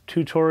depth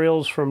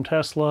tutorials from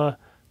Tesla,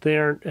 they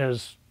aren't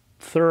as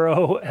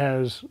thorough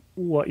as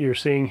what you're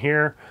seeing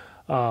here.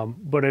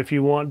 But if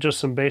you want just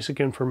some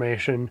basic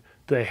information,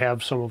 they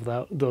have some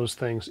of those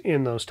things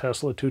in those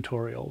Tesla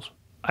tutorials.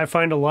 I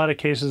find a lot of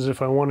cases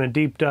if I want a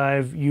deep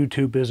dive,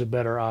 YouTube is a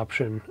better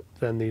option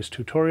than these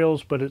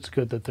tutorials, but it's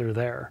good that they're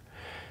there.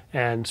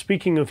 And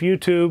speaking of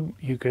YouTube,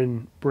 you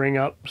can bring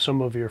up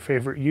some of your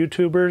favorite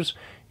YouTubers.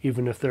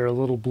 Even if they're a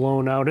little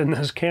blown out in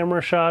this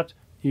camera shot,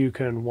 you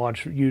can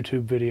watch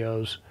YouTube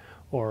videos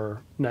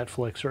or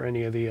Netflix or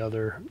any of the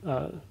other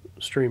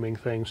streaming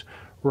things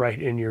right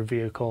in your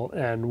vehicle.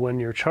 And when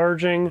you're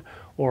charging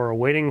or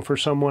waiting for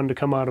someone to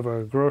come out of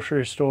a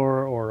grocery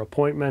store or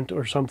appointment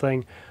or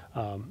something,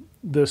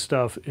 this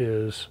stuff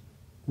is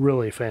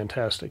really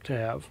fantastic to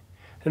have.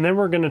 And then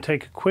we're going to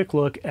take a quick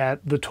look at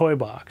the toy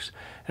box.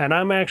 And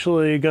I'm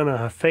actually going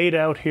to fade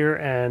out here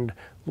and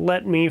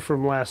let me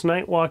from last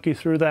night walk you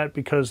through that,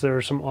 because there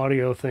are some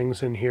audio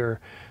things in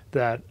here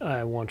that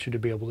I want you to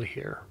be able to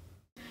hear.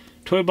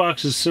 Toy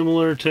box is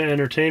similar to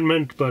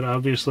entertainment, but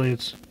obviously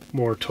it's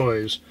more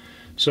toys.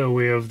 So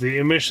we have the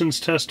emissions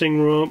testing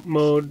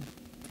mode,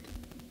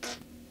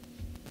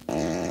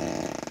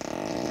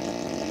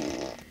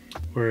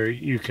 where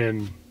you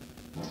can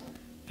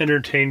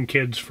entertain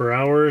kids for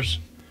hours,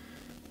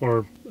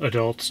 or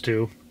adults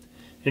too.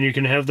 And you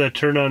can have that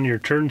turn on your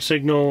turn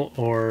signal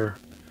or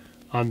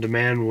on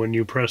demand when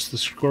you press the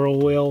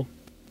scroll wheel.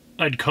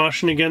 I'd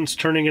caution against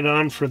turning it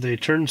on for the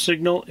turn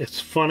signal.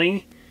 It's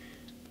funny,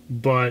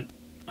 but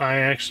I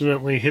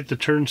accidentally hit the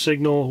turn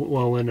signal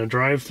while in a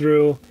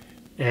drive-thru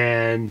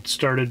and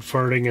started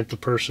farting at the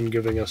person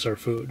giving us our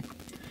food.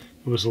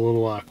 It was a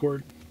little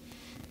awkward.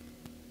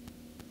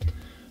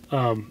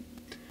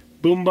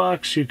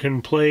 Boombox, you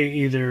can play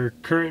either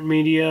current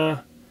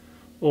media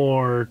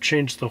or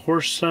change the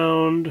horse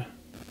sound.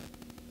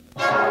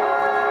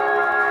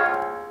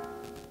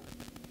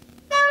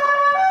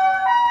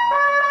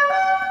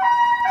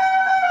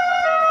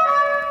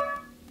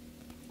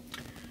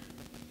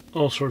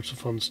 All sorts of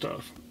fun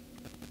stuff.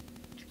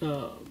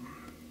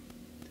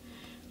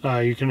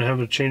 You can have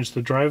it change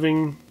the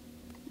driving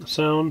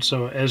sound,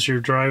 so as you're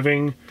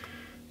driving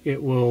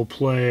it will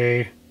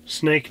play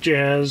snake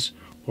jazz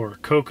or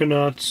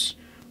coconuts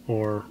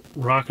or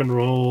rock and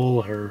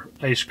roll or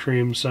ice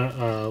cream,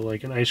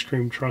 like an ice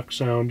cream truck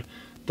sound.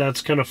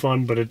 That's kind of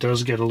fun, but it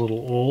does get a little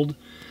old,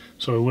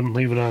 so I wouldn't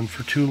leave it on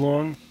for too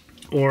long.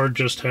 Or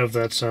just have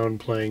that sound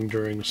playing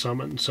during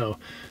summon. So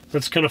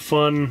that's kind of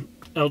fun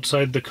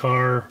outside the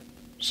car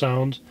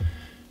sounds.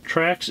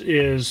 Tracks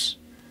is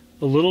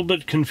a little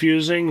bit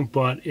confusing,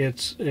 but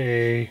it's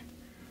a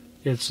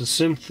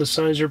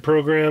synthesizer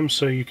program,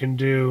 so you can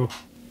do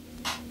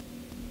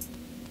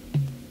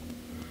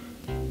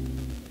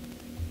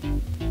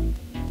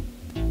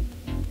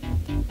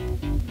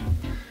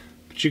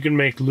you can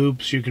make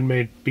loops, you can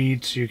make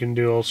beats, you can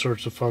do all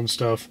sorts of fun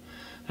stuff.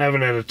 I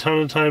haven't had a ton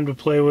of time to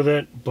play with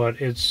it,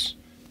 but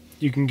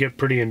you can get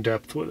pretty in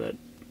depth with it.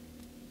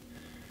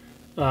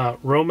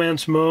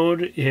 Romance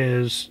mode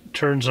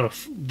turns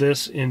off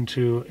this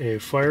into a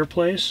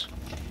fireplace,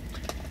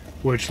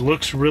 which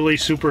looks really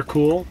super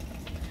cool.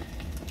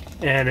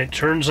 And it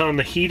turns on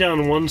the heat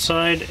on one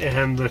side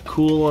and the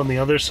cool on the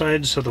other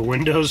side, so the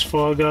windows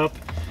fog up.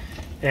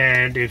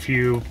 And if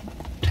you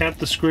tap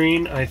the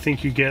screen, I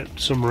think you get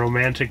some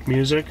romantic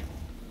music.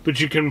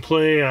 But you can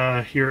play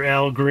your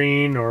Al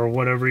Green or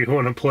whatever you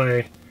want to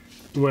play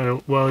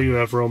while you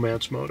have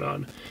romance mode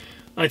on.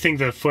 I think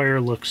that fire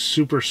looks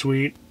super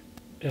sweet,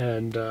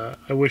 and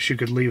I wish you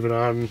could leave it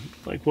on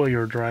like while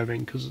you're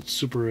driving, because it's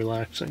super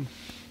relaxing.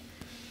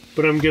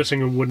 But I'm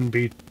guessing it wouldn't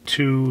be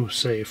too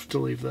safe to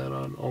leave that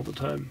on all the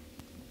time.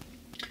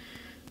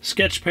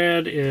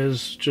 Sketchpad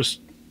is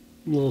just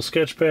a little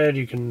sketchpad.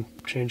 You can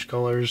change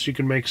colors. You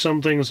can make some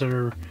things that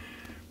are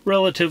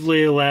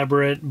relatively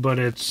elaborate, but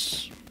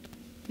it's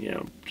you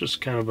know,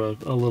 just kind of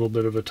a little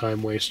bit of a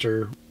time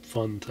waster,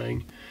 fun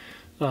thing.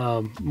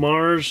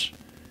 Mars,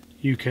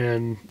 you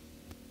can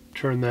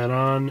turn that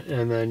on,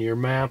 and then your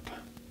map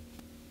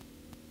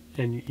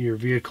and your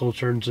vehicle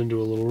turns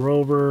into a little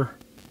rover,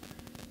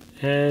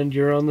 and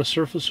you're on the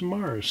surface of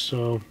Mars,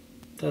 so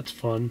that's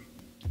fun.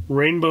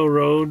 Rainbow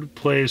Road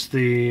plays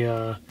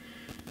the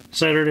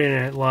Saturday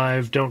Night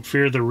Live Don't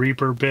Fear the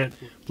Reaper bit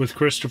with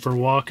Christopher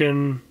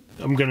Walken.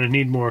 I'm gonna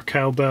need more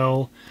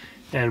cowbell,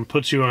 and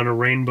puts you on a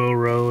rainbow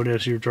road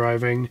as you're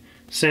driving.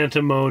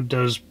 Santa mode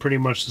does pretty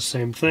much the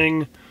same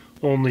thing,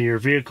 only your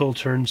vehicle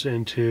turns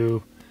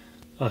into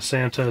a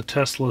Santa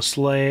Tesla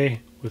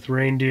sleigh with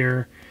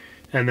reindeer,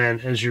 and then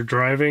as you're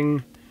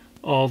driving,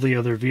 all the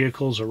other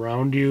vehicles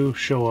around you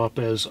show up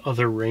as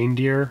other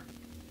reindeer.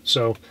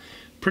 So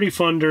pretty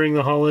fun during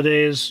the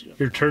holidays.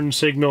 Your turn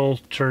signal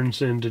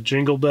turns into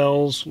jingle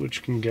bells,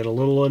 which can get a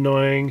little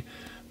annoying,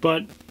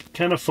 but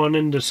kind of fun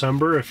in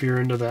December if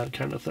you're into that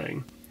kind of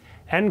thing.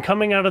 And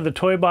coming out of the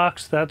toy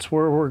box, that's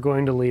where we're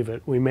going to leave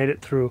it. We made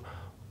it through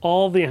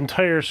all the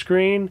entire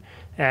screen,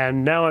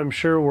 and now I'm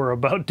sure we're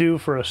about due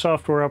for a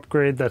software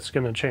upgrade that's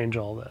going to change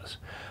all this.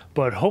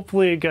 But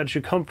hopefully it got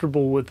you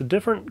comfortable with the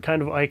different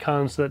kind of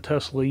icons that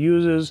Tesla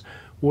uses,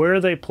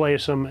 where they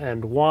place them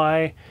and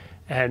why,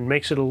 and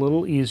makes it a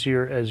little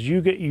easier as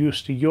you get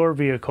used to your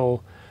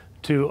vehicle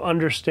to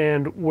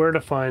understand where to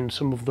find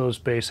some of those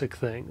basic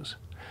things.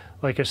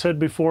 Like I said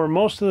before,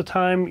 most of the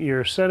time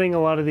you're setting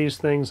a lot of these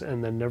things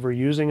and then never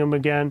using them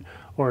again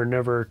or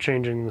never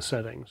changing the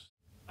settings.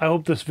 I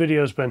hope this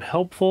video has been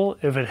helpful.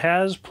 If it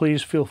has,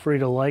 please feel free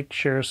to like,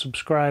 share,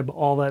 subscribe,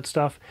 all that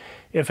stuff.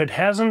 If it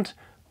hasn't,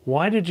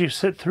 why did you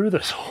sit through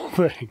this whole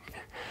thing?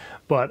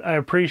 But I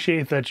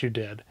appreciate that you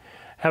did.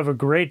 Have a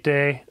great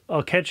day.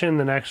 I'll catch you in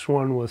the next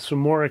one with some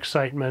more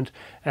excitement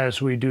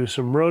as we do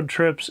some road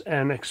trips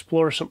and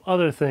explore some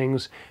other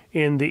things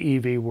in the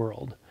EV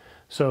world.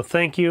 So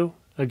thank you.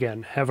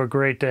 Again, have a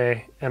great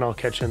day, and I'll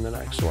catch you in the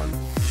next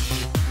one.